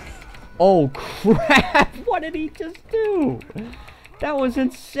 Oh, crap! What did he just do? That was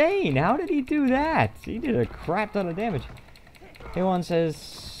insane. How did he do that? He did a crap ton of damage. K1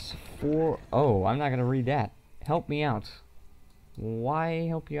 says... Oh, I'm not going to read that. Help me out. Why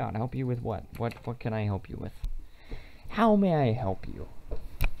help you out? Help you with what? What can I help you with? How may I help you?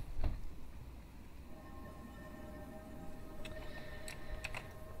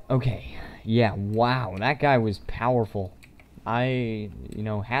 Okay. Yeah, wow. That guy was powerful. You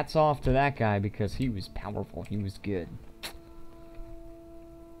know, hats off to that guy because he was powerful. He was good.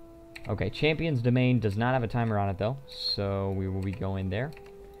 Okay, Champion's Domain does not have a timer on it, though. So we will be going there.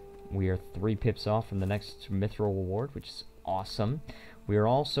 We are 3 pips off from the next Mithril reward, which is awesome. We are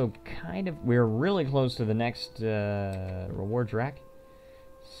also we're really close to the next rewards rack.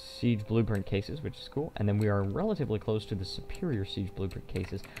 Siege Blueprint cases, which is cool. And then we are relatively close to the Superior Siege Blueprint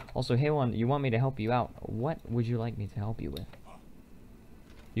cases. Also, hey, you want me to help you out? What would you like me to help you with?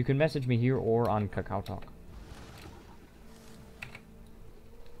 You can message me here or on Kakao Talk.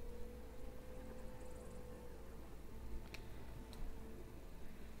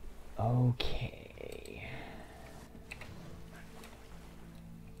 Okay.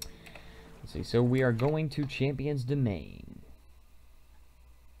 Let's see. So we are going to Champion's Domain.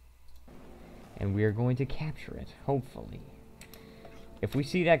 And we are going to capture it, hopefully. If we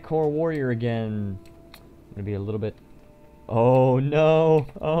see that core warrior again, I'm gonna be a little bit... Oh no!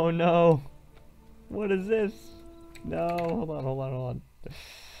 Oh no! What is this? No, hold on.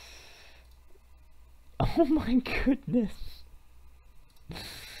 Oh my goodness!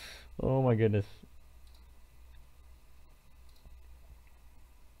 Oh my goodness.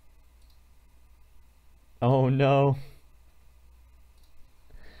 Oh no.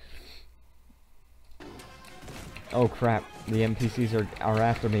 Oh crap, the NPCs are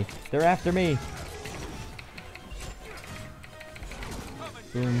after me. They're after me!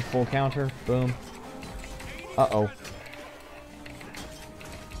 Boom, full counter, boom. Uh-oh.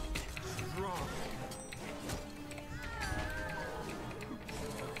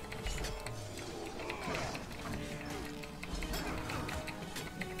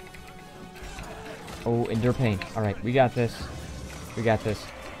 Oh, endure pain. Alright, we got this. We got this.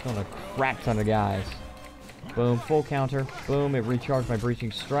 Killing a crap ton of guys. Boom, full counter. Boom, it recharged my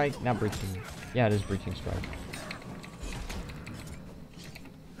breaching strike. Not breaching. Yeah, it is breaching strike.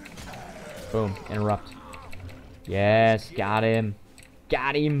 Boom, interrupt. Yes, got him.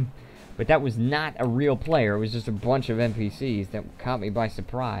 Got him. But that was not a real player. It was just a bunch of NPCs that caught me by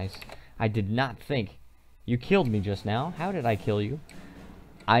surprise. I did not think. You killed me just now. How did I kill you?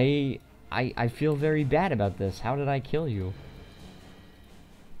 I feel very bad about this. How did I kill you?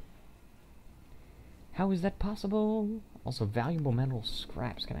 How is that possible? Also, valuable metal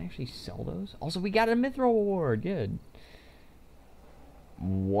scraps. Can I actually sell those? Also, we got a Mithril reward. Good.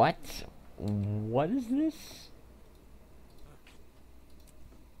 What? What is this?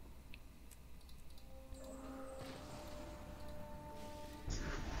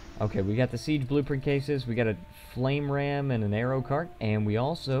 Okay, we got the Siege Blueprint cases. We got a Flame Ram and an Arrow Cart. And we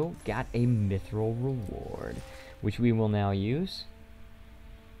also got a Mithril reward, which we will now use.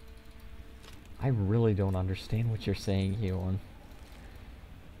 I really don't understand what you're saying, Hewan.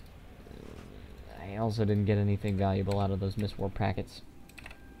 I also didn't get anything valuable out of those Mistwarp packets.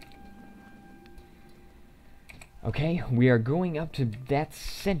 Okay, we are going up to that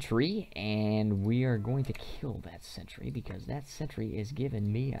sentry, and we are going to kill that sentry, because that sentry is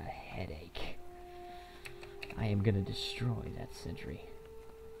giving me a headache. I am going to destroy that sentry.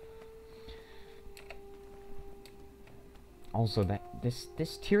 Also,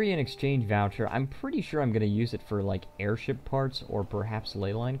 this Tyrian exchange voucher, I'm pretty sure I'm going to use it for, like, airship parts or perhaps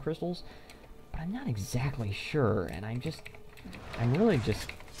ley line crystals, but I'm not exactly sure, and I'm really just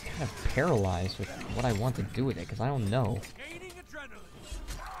kind of paralyzed with what I want to do with it, because I don't know.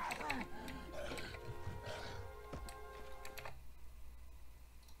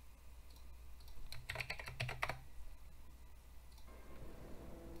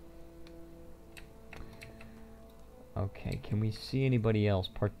 Okay, can we see anybody else,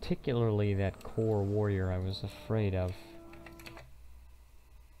 particularly that core warrior I was afraid of?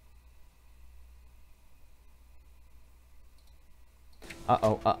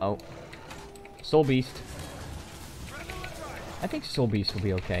 Uh-oh. Soul Beast. I think Soul Beast will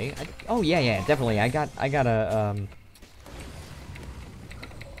be okay. Oh, yeah, definitely. I got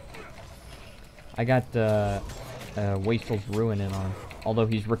Wastrel's Ruin in on him. Although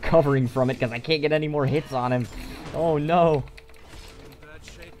he's recovering from it because I can't get any more hits on him. Oh, no.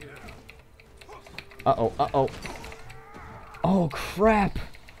 Uh-oh. Oh, crap.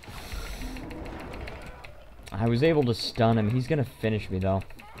 I was able to stun him. He's gonna finish me, though.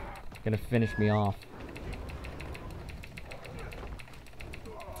 Gonna finish me off.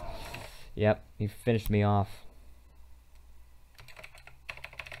 Yep, he finished me off.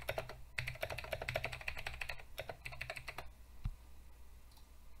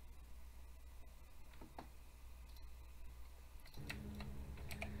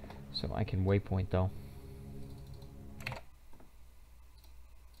 So I can waypoint, though.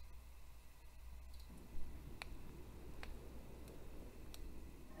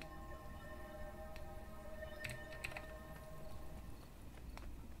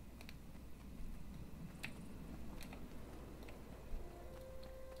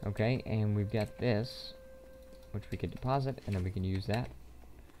 Okay, and we've got this, which we could deposit, and then we can use that.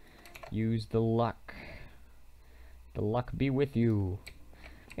 Use the luck. The luck be with you.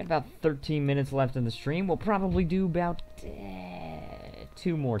 Got about 13 minutes left in the stream. We'll probably do about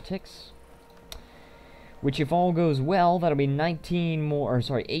 2 more ticks. Which, if all goes well, that'll be 18 more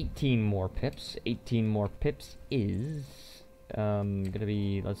pips. 18 more pips is gonna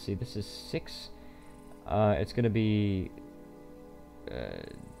be, let's see, this is 6. It's gonna be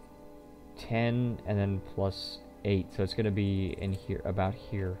 10 and then plus 8, so it's gonna be in here, about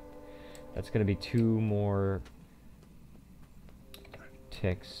here. That's gonna be 2 more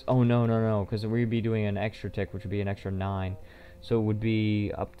ticks. Oh, no, because we'd be doing an extra tick, which would be an extra 9. So it would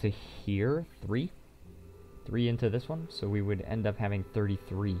be up to here, 3 into this one, so we would end up having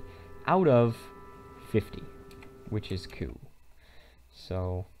 33 out of 50, which is cool.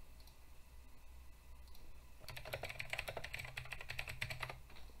 So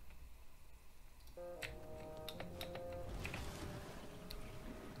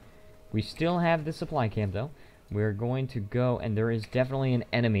we still have the supply camp, though. We're going to go, and there is definitely an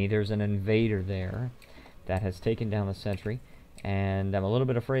enemy. There's an invader there that has taken down the sentry, and I'm a little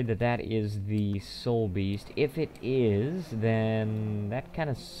bit afraid that that is the Soul Beast. If it is, then that kind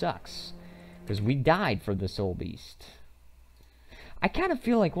of sucks, because we died for the Soul Beast. I kind of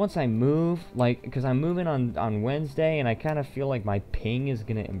feel like once I move, like, because I'm moving on Wednesday, and I kind of feel like my ping is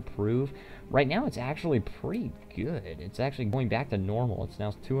going to improve. Right now, it's actually pretty good. It's actually going back to normal. It's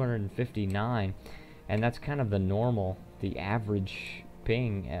now 259, and that's kind of the normal, the average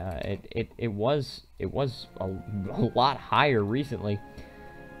ping. It was a lot higher recently,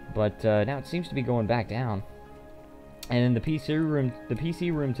 but now it seems to be going back down. And in the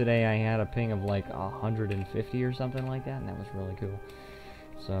PC room today, I had a ping of like 150 or something like that, and that was really cool.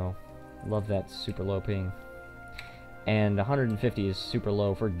 So, love that super low ping. And 150 is super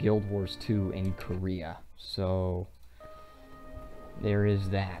low for Guild Wars 2 in Korea. So, there is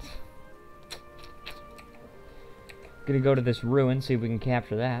that. Gonna go to this ruin, see if we can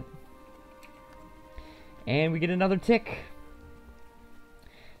capture that. And we get another tick.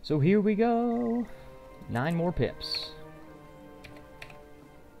 So here we go. 9 more pips.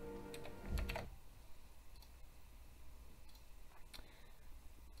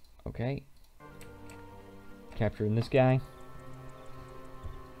 Okay. Capturing this guy.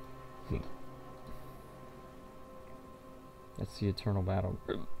 That's the eternal battle.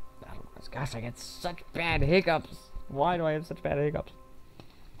 Gosh, I get such bad hiccups. Why do I have such bad hiccups?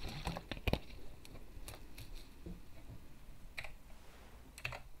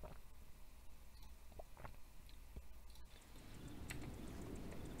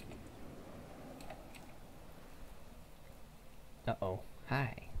 Hello.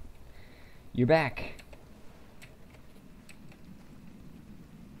 Hi. You're back.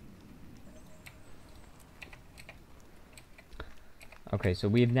 Okay, so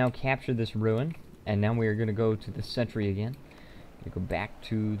we have now captured this ruin, and now we are going to go to the sentry again. Go back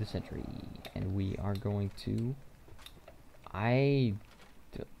to the sentry, and we are going to...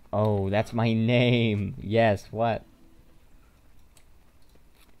 Oh, that's my name. Yes, what?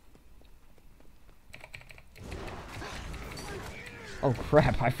 Oh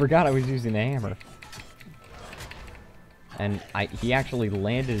crap, I forgot I was using the hammer. And he actually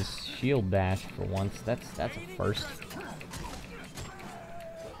landed his shield dash for once. That's a first.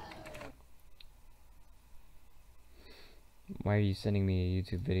 Why are you sending me a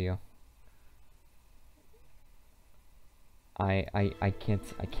YouTube video? I can't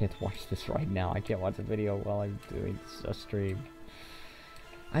watch this right now. I can't watch a video while I'm doing a stream.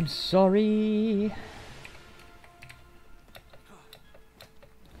 I'm sorry.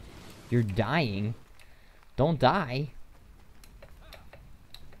 You're dying. Don't die.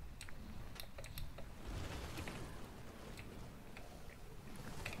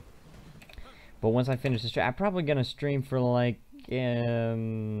 But once I finish the stream, I'm probably gonna stream for like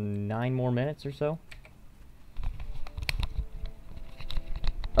 9 more minutes or so.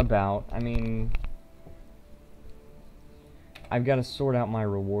 I mean, I've got to sort out my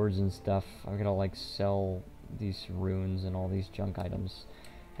rewards and stuff. I've got to like sell these runes and all these junk items.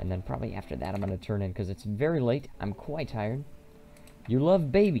 And then probably after that I'm going to turn in, because it's very late. I'm quite tired. You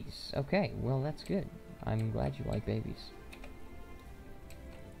love babies. Okay, well that's good. I'm glad you like babies.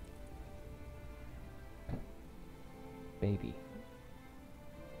 Baby.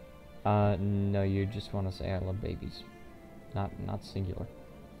 No, you just want to say I love babies. Not singular.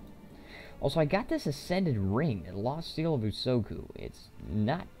 Also, I got this Ascended Ring, the Lost Seal of Usoku. It's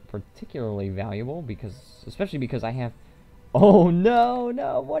not particularly valuable, especially because I have... Oh, no,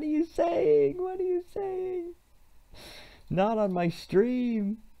 what are you saying? What are you saying? Not on my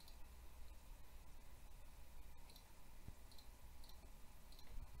stream.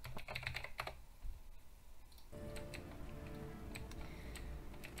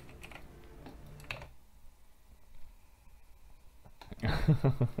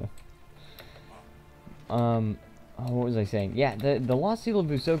 Oh, what was I saying? Yeah, the Lost Seal of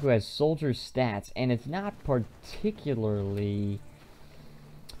Usoku has soldier stats, and it's not particularly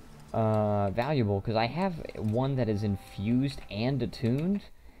valuable, because I have one that is infused and attuned,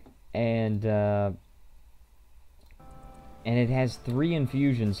 and it has 3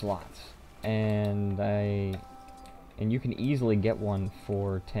 infusion slots, and you can easily get one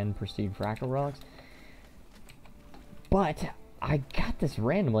for 10 Prestige Fractal Relics. But I got this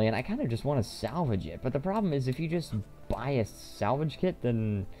randomly, and I kind of just want to salvage it. But the problem is, if you just buy a salvage kit,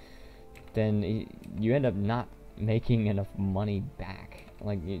 then you end up not making enough money back.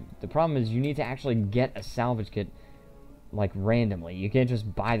 Like, the problem is you need to actually get a salvage kit, like, randomly. You can't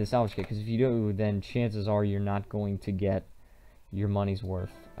just buy the salvage kit, because if you do, then chances are you're not going to get your money's worth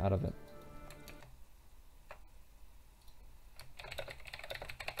out of it.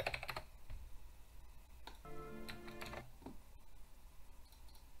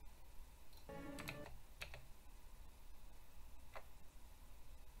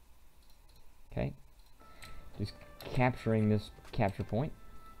 Okay, just capturing this capture point.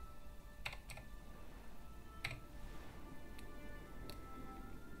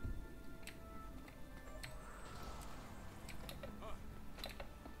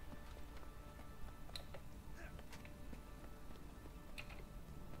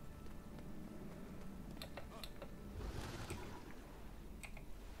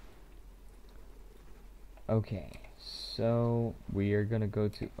 Okay, so we are gonna go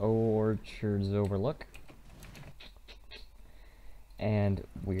to Orchards Overlook, and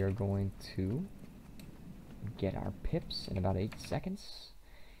we are going to get our pips in about 8 seconds.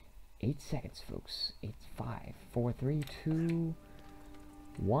 8 seconds, folks. 8, 5, 4, 3, 2,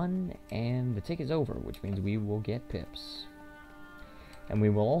 1, and the tick is over, which means we will get pips. And we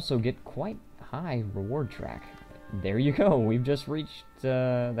will also get quite high reward track. There you go, we've just reached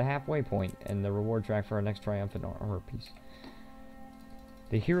the halfway point and the reward track for our next Triumphant Armor piece.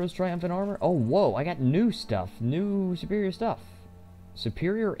 The Hero's Triumphant Armor? Oh, whoa, I got new stuff, new superior stuff.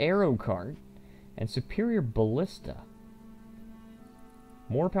 Superior Arrow Card and Superior Ballista.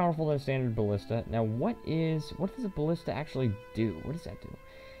 More powerful than a standard Ballista. Now, what does a Ballista actually do? What does that do?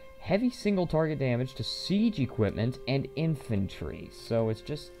 Heavy single target damage to siege equipment and infantry. So it's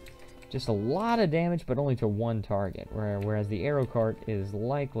just a lot of damage, but only to one target. Whereas the arrow cart is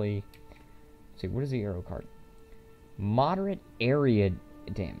likely... Let's see, what is the arrow cart? Moderate area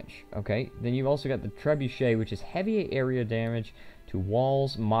damage. Okay, then you've also got the trebuchet, which is heavy area damage to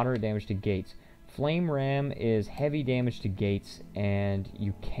walls, moderate damage to gates. Flame ram is heavy damage to gates, and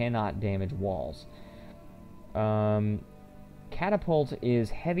you cannot damage walls. Catapult is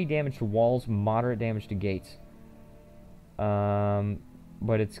heavy damage to walls, moderate damage to gates.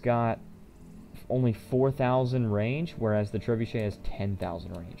 But it's got only 4,000 range, whereas the trebuchet has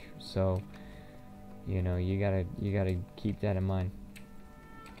 10,000 range. So, you know, you gotta keep that in mind.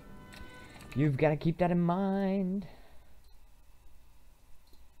 You've got to keep that in mind.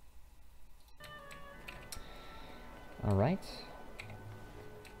 All right.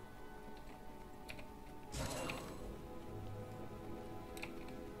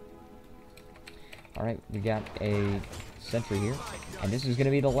 All right, we got a sentry here, and this is going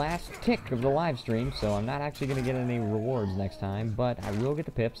to be the last tick of the live stream, so I'm not actually going to get any rewards next time, but I will get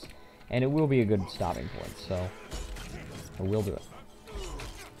the pips, and it will be a good stopping point, so I will do it.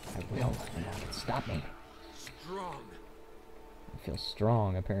 I will, and that can stop me. Strong. I feel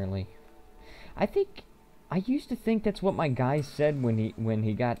strong, apparently. I used to think that's what my guy said when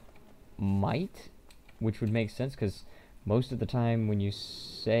he got might, which would make sense, because most of the time when you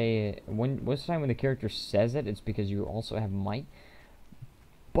say most of the time when the character says it, it's because you also have might.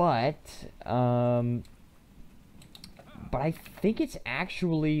 But I think it's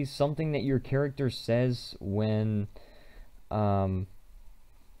actually something that your character says when you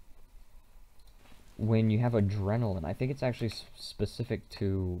have adrenaline. I think it's actually specific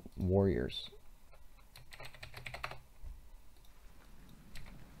to warriors.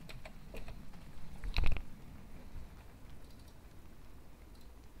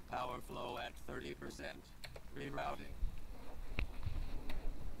 Power flow at 30%. Rerouting.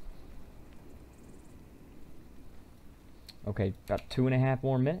 Okay, about 2.5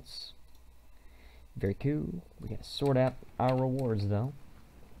 more minutes. Very cool. We gotta sort out our rewards though.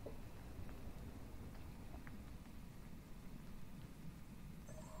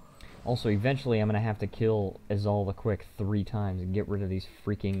 Also, eventually I'm gonna have to kill Azal the Quick 3 times and get rid of these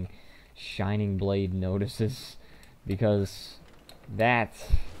freaking Shining Blade notices, because that's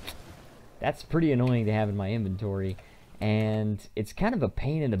pretty annoying to have in my inventory, and it's kind of a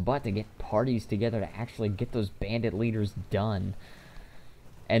pain in the butt to get parties together to actually get those bandit leaders done.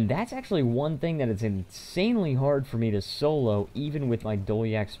 And that's actually one thing that is insanely hard for me to solo, even with my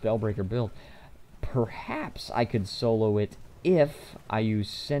Dolyak Spellbreaker build. Perhaps I could solo it if I use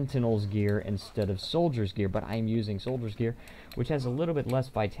Sentinel's gear instead of Soldier's gear, but I'm using Soldier's gear, which has a little bit less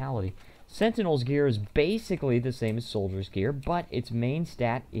vitality. Sentinel's gear is basically the same as Soldier's gear, but its main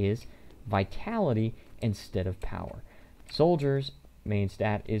stat is vitality instead of power. Soldier's main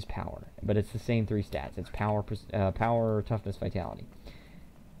stat is power, but it's the same 3 stats. It's power, toughness, vitality.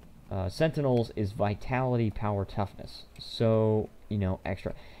 Sentinel's is vitality, power, toughness. So, you know,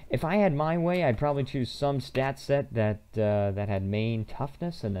 extra. If I had my way, I'd probably choose some stat set that had main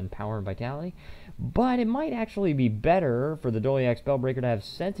toughness and then power and vitality. But it might actually be better for the Dolyak Spellbreaker to have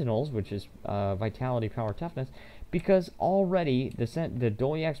Sentinels, which is vitality, power, toughness, because already the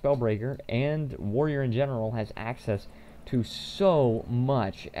Dolyak Spellbreaker and Warrior in general has access to so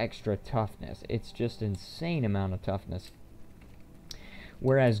much extra toughness. It's just insane amount of toughness.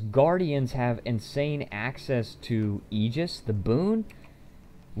 Whereas Guardians have insane access to Aegis, the boon,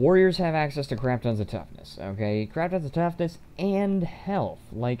 Warriors have access to crap tons of toughness, okay? Crap tons of toughness and health.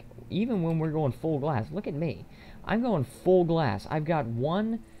 Like, even when we're going full glass, look at me. I'm going full glass. I've got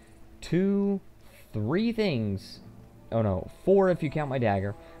 1, 2, 3 things. Oh no, 4 if you count my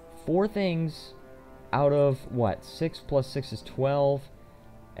dagger. 4 things out of, what, 6 plus 6 is 12.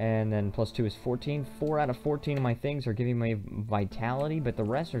 And then plus 2 is 14. 4 out of 14 of my things are giving me vitality, but the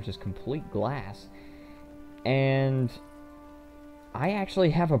rest are just complete glass. And I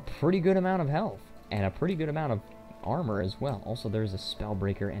actually have a pretty good amount of health and a pretty good amount of armor as well. Also, there's a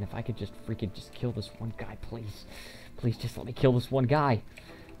Spellbreaker, and if I could just freaking just kill this one guy, please. Please just let me kill this one guy.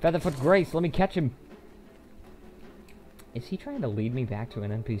 Featherfoot Grace, let me catch him. Is he trying to lead me back to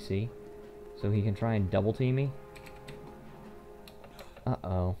an NPC so he can try and double team me?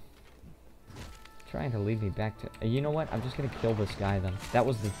 Uh-oh. Trying to lead me back to... you know what? I'm just gonna kill this guy then. That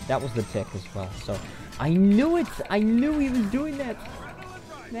was the tick as well. So I knew it! I knew he was doing that!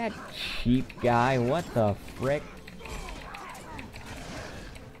 That cheap guy. What the frick?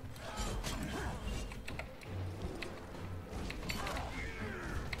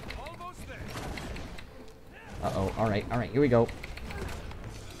 Uh-oh. Alright, here we go.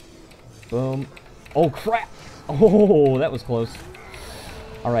 Boom. Oh, crap! Oh, that was close.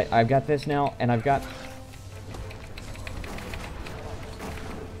 Alright, I've got this now, and I've got...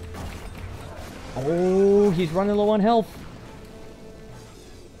 oh, he's running low on health.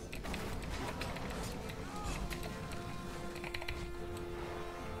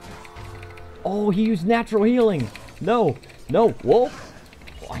 Oh, he used natural healing. No, no, whoa.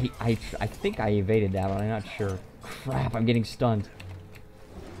 I think I evaded that one. I'm not sure. Crap, I'm getting stunned.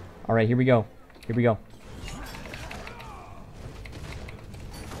 All right, here we go. Here we go.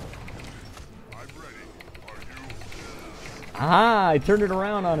 Aha, I turned it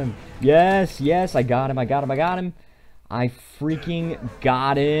around on him. Yes, yes, I got him, I got him, I got him. I freaking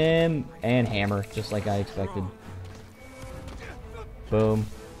got him. And hammer, just like I expected. Boom.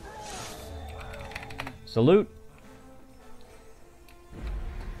 Salute.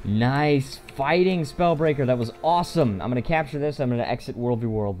 Nice fighting, Spellbreaker. That was awesome. I'm going to capture this. I'm going to exit World v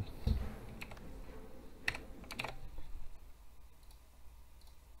World.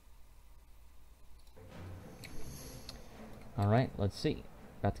 Alright, let's see.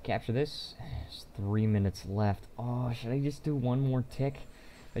 About to capture this. There's 3 minutes left. Oh, should I just do one more tick?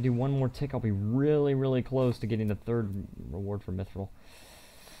 If I do one more tick, I'll be really, really close to getting the 3rd reward for Mithril.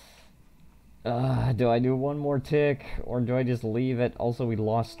 Do I do one more tick, or do I just leave it? Also, we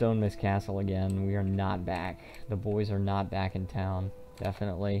lost Stone Mist Castle again. We are not back. The boys are not back in town.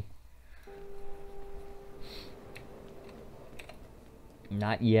 Definitely.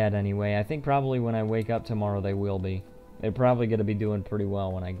 Not yet, anyway. I think probably when I wake up tomorrow, they will be. They're probably going to be doing pretty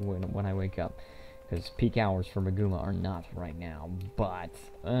well when I wake up. Because peak hours for Maguma are not right now. But,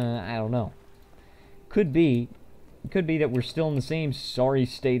 I don't know. Could be that we're still in the same sorry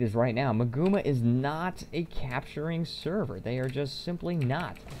state as right now. Maguma is not a capturing server. They are just simply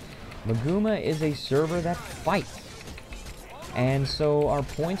not. Maguma is a server that fights. And so our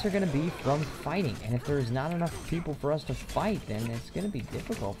points are going to be from fighting. And if there's not enough people for us to fight, then it's going to be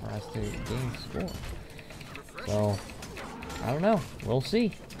difficult for us to gain score. So, I don't know. We'll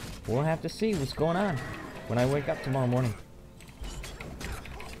see. We'll have to see what's going on when I wake up tomorrow morning.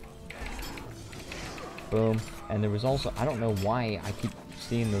 Boom. And there was also, I don't know why I keep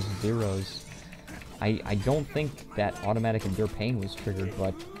seeing those zeros. I don't think that automatic Endure Pain was triggered,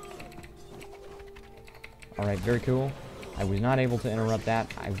 but... Alright, very cool. I was not able to interrupt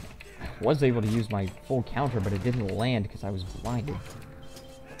that. I was able to use my full counter, but it didn't land because I was blinded.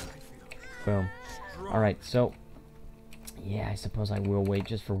 Boom. Alright, so... yeah, I suppose I will wait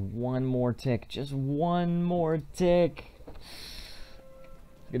just for one more tick. Just one more tick.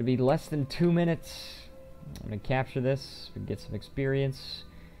 It's gonna be less than 2 minutes. I'm going to capture this, get some experience,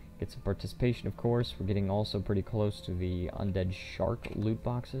 get some participation, of course. We're getting also pretty close to the Undead Shark loot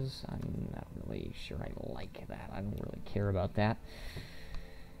boxes. I'm not really sure I like that. I don't really care about that.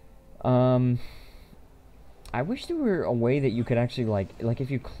 I wish there were a way that you could actually, like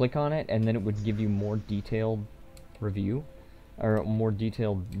if you click on it and then it would give you more detailed review, or a more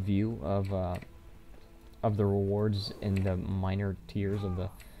detailed view of the rewards in the minor tiers of the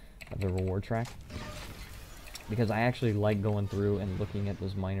reward track. Because I actually like going through and looking at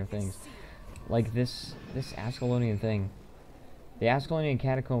those minor things. Like this Ascalonian thing. The Ascalonian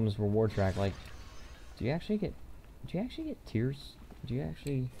Catacombs reward track, like, do you actually get tiers? Do you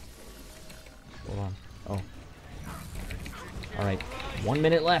actually... hold on. Oh. Alright. 1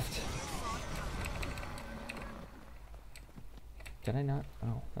 minute left. Did I not?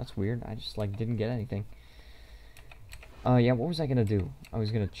 Oh, that's weird. I just, like, didn't get anything. Yeah, what was I gonna do? I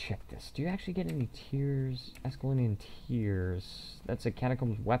was gonna check this. Do you actually get any tiers? Ascalonian tiers. That's a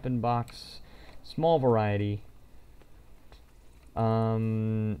Catacombs weapon box. Small variety.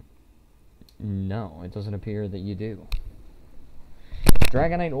 No, it doesn't appear that you do.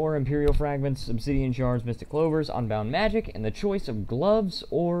 Dragonite ore, Imperial fragments, Obsidian shards, Mystic clovers, Unbound magic, and the choice of gloves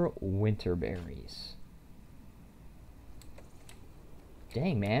or winter berries.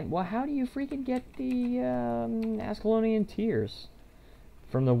 Dang, man. Well, how do you freaking get the Ascalonian tiers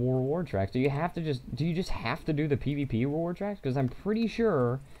from the reward tracks? Do you just have to do the PvP reward tracks? Because I'm pretty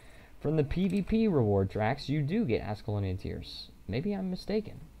sure from the PvP reward tracks you do get Ascalonian tiers. Maybe I'm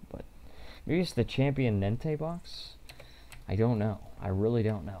mistaken, but maybe it's the Champion Nente box. I don't know. I really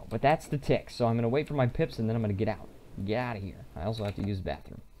don't know. But that's the tick. So I'm gonna wait for my pips and then I'm gonna get out. Get out of here. I also have to use the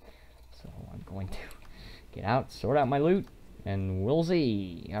bathroom. So I'm going to get out, sort out my loot. And we'll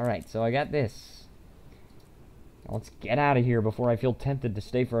see. Alright, so I got this. Now let's get out of here before I feel tempted to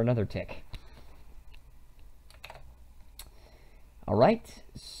stay for another tick. Alright,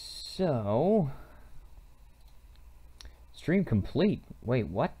 so... stream complete. Wait,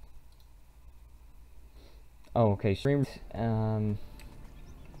 what? Oh, okay, stream...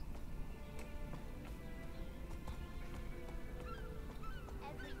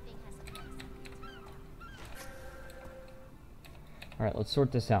 Alright, let's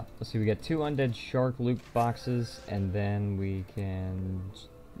sort this out. Let's see, we got 2 Undead Shark loot boxes, and then we can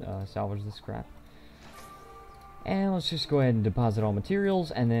salvage this crap. And let's just go ahead and deposit all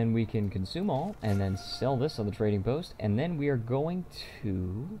materials, and then we can consume all, and then sell this on the trading post. And then we are going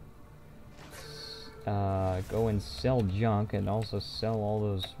to go and sell junk, and also sell all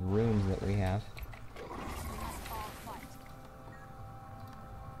those runes that we have.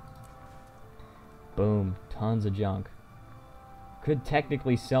 Boom, tons of junk. Could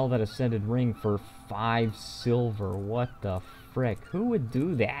technically sell that ascended ring for 5 silver. What the frick? Who would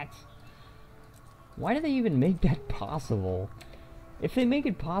do that? Why do they even make that possible? If they make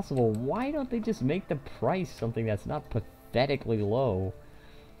it possible, why don't they just make the price something that's not pathetically low?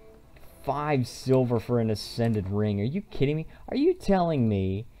 5 silver for an ascended ring. Are you kidding me? Are you telling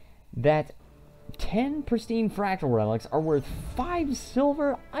me that 10 pristine fractal relics are worth 5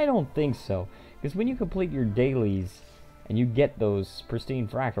 silver? I don't think so. Because when you complete your dailies and you get those pristine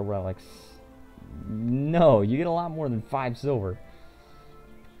fractal relics, no, you get a lot more than 5 silver.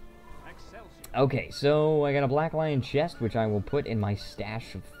 Okay, so I got a black lion chest, which I will put in my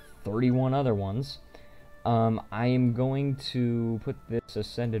stash of 31 other ones. I am going to put this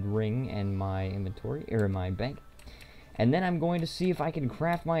ascended ring in my inventory, or in my bank. And then I'm going to see if I can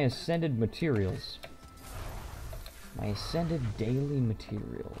craft my ascended materials. My ascended daily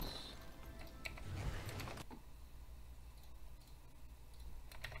materials.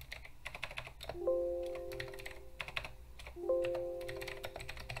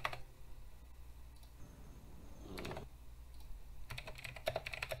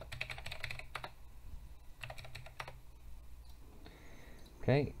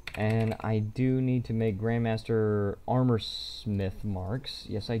 Okay, and I do need to make Grandmaster Armorsmith marks.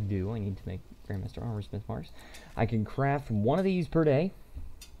 Yes, I do. I need to make Grandmaster Armorsmith marks. I can craft one of these per day.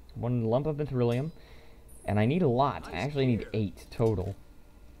 One lump of Mithrilium. And I need a lot. I actually need 8 total.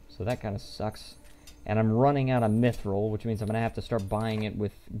 So that kind of sucks. And I'm running out of Mithril, which means I'm going to have to start buying it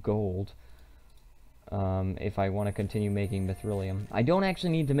with gold. If I want to continue making Mithrilium. I don't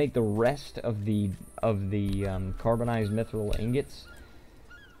actually need to make the rest of the carbonized Mithril ingots.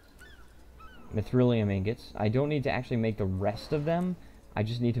 Mithrilium ingots. I don't need to actually make the rest of them. I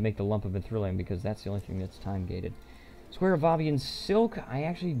just need to make the lump of Mithrilium because that's the only thing that's time gated. Square of Vavian silk. I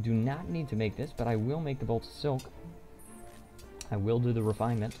actually do not need to make this, but I will make the bolts of silk. I will do the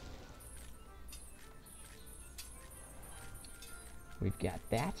refinement. We've got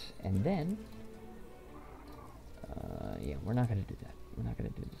that, and then yeah, we're not gonna do that. We're not gonna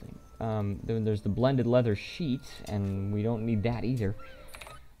do the thing. Then there's the blended leather sheet, and we don't need that either.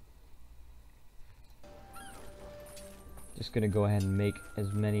 Just gonna go ahead and make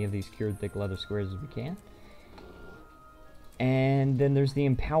as many of these cured thick leather squares as we can. And then there's the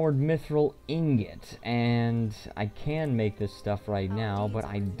empowered mithril ingot, and I can make this stuff right now, but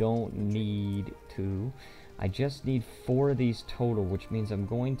I don't need to. I just need 4 of these total, which means I'm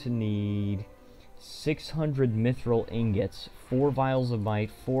going to need 600 mithril ingots, 4 vials of might,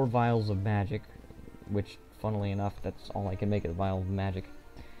 4 vials of magic, which, funnily enough, that's all I can make is a vial of magic.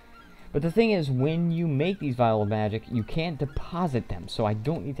 But the thing is, when you make these vials of magic, you can't deposit them, so I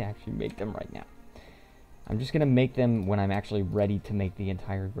don't need to actually make them right now. I'm just going to make them when I'm actually ready to make the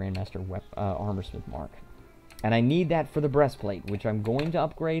entire Grandmaster Armorsmith mark. And I need that for the breastplate, which I'm going to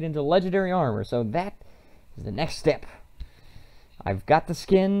upgrade into legendary armor, so that is the next step. I've got the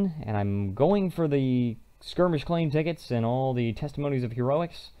skin, and I'm going for the skirmish claim tickets and all the testimonies of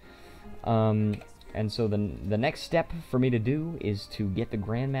heroics. And so the next step for me to do is to get the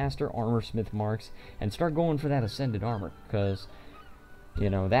Grandmaster Armorsmith marks and start going for that Ascended Armor, because, you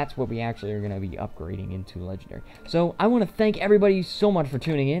know, that's what we actually are going to be upgrading into Legendary. So I want to thank everybody so much for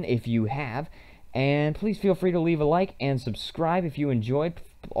tuning in, if you have, and please feel free to leave a like and subscribe if you enjoyed.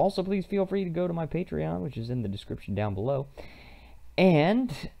 Also, please feel free to go to my Patreon, which is in the description down below.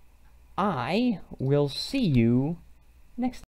 And I will see you next time.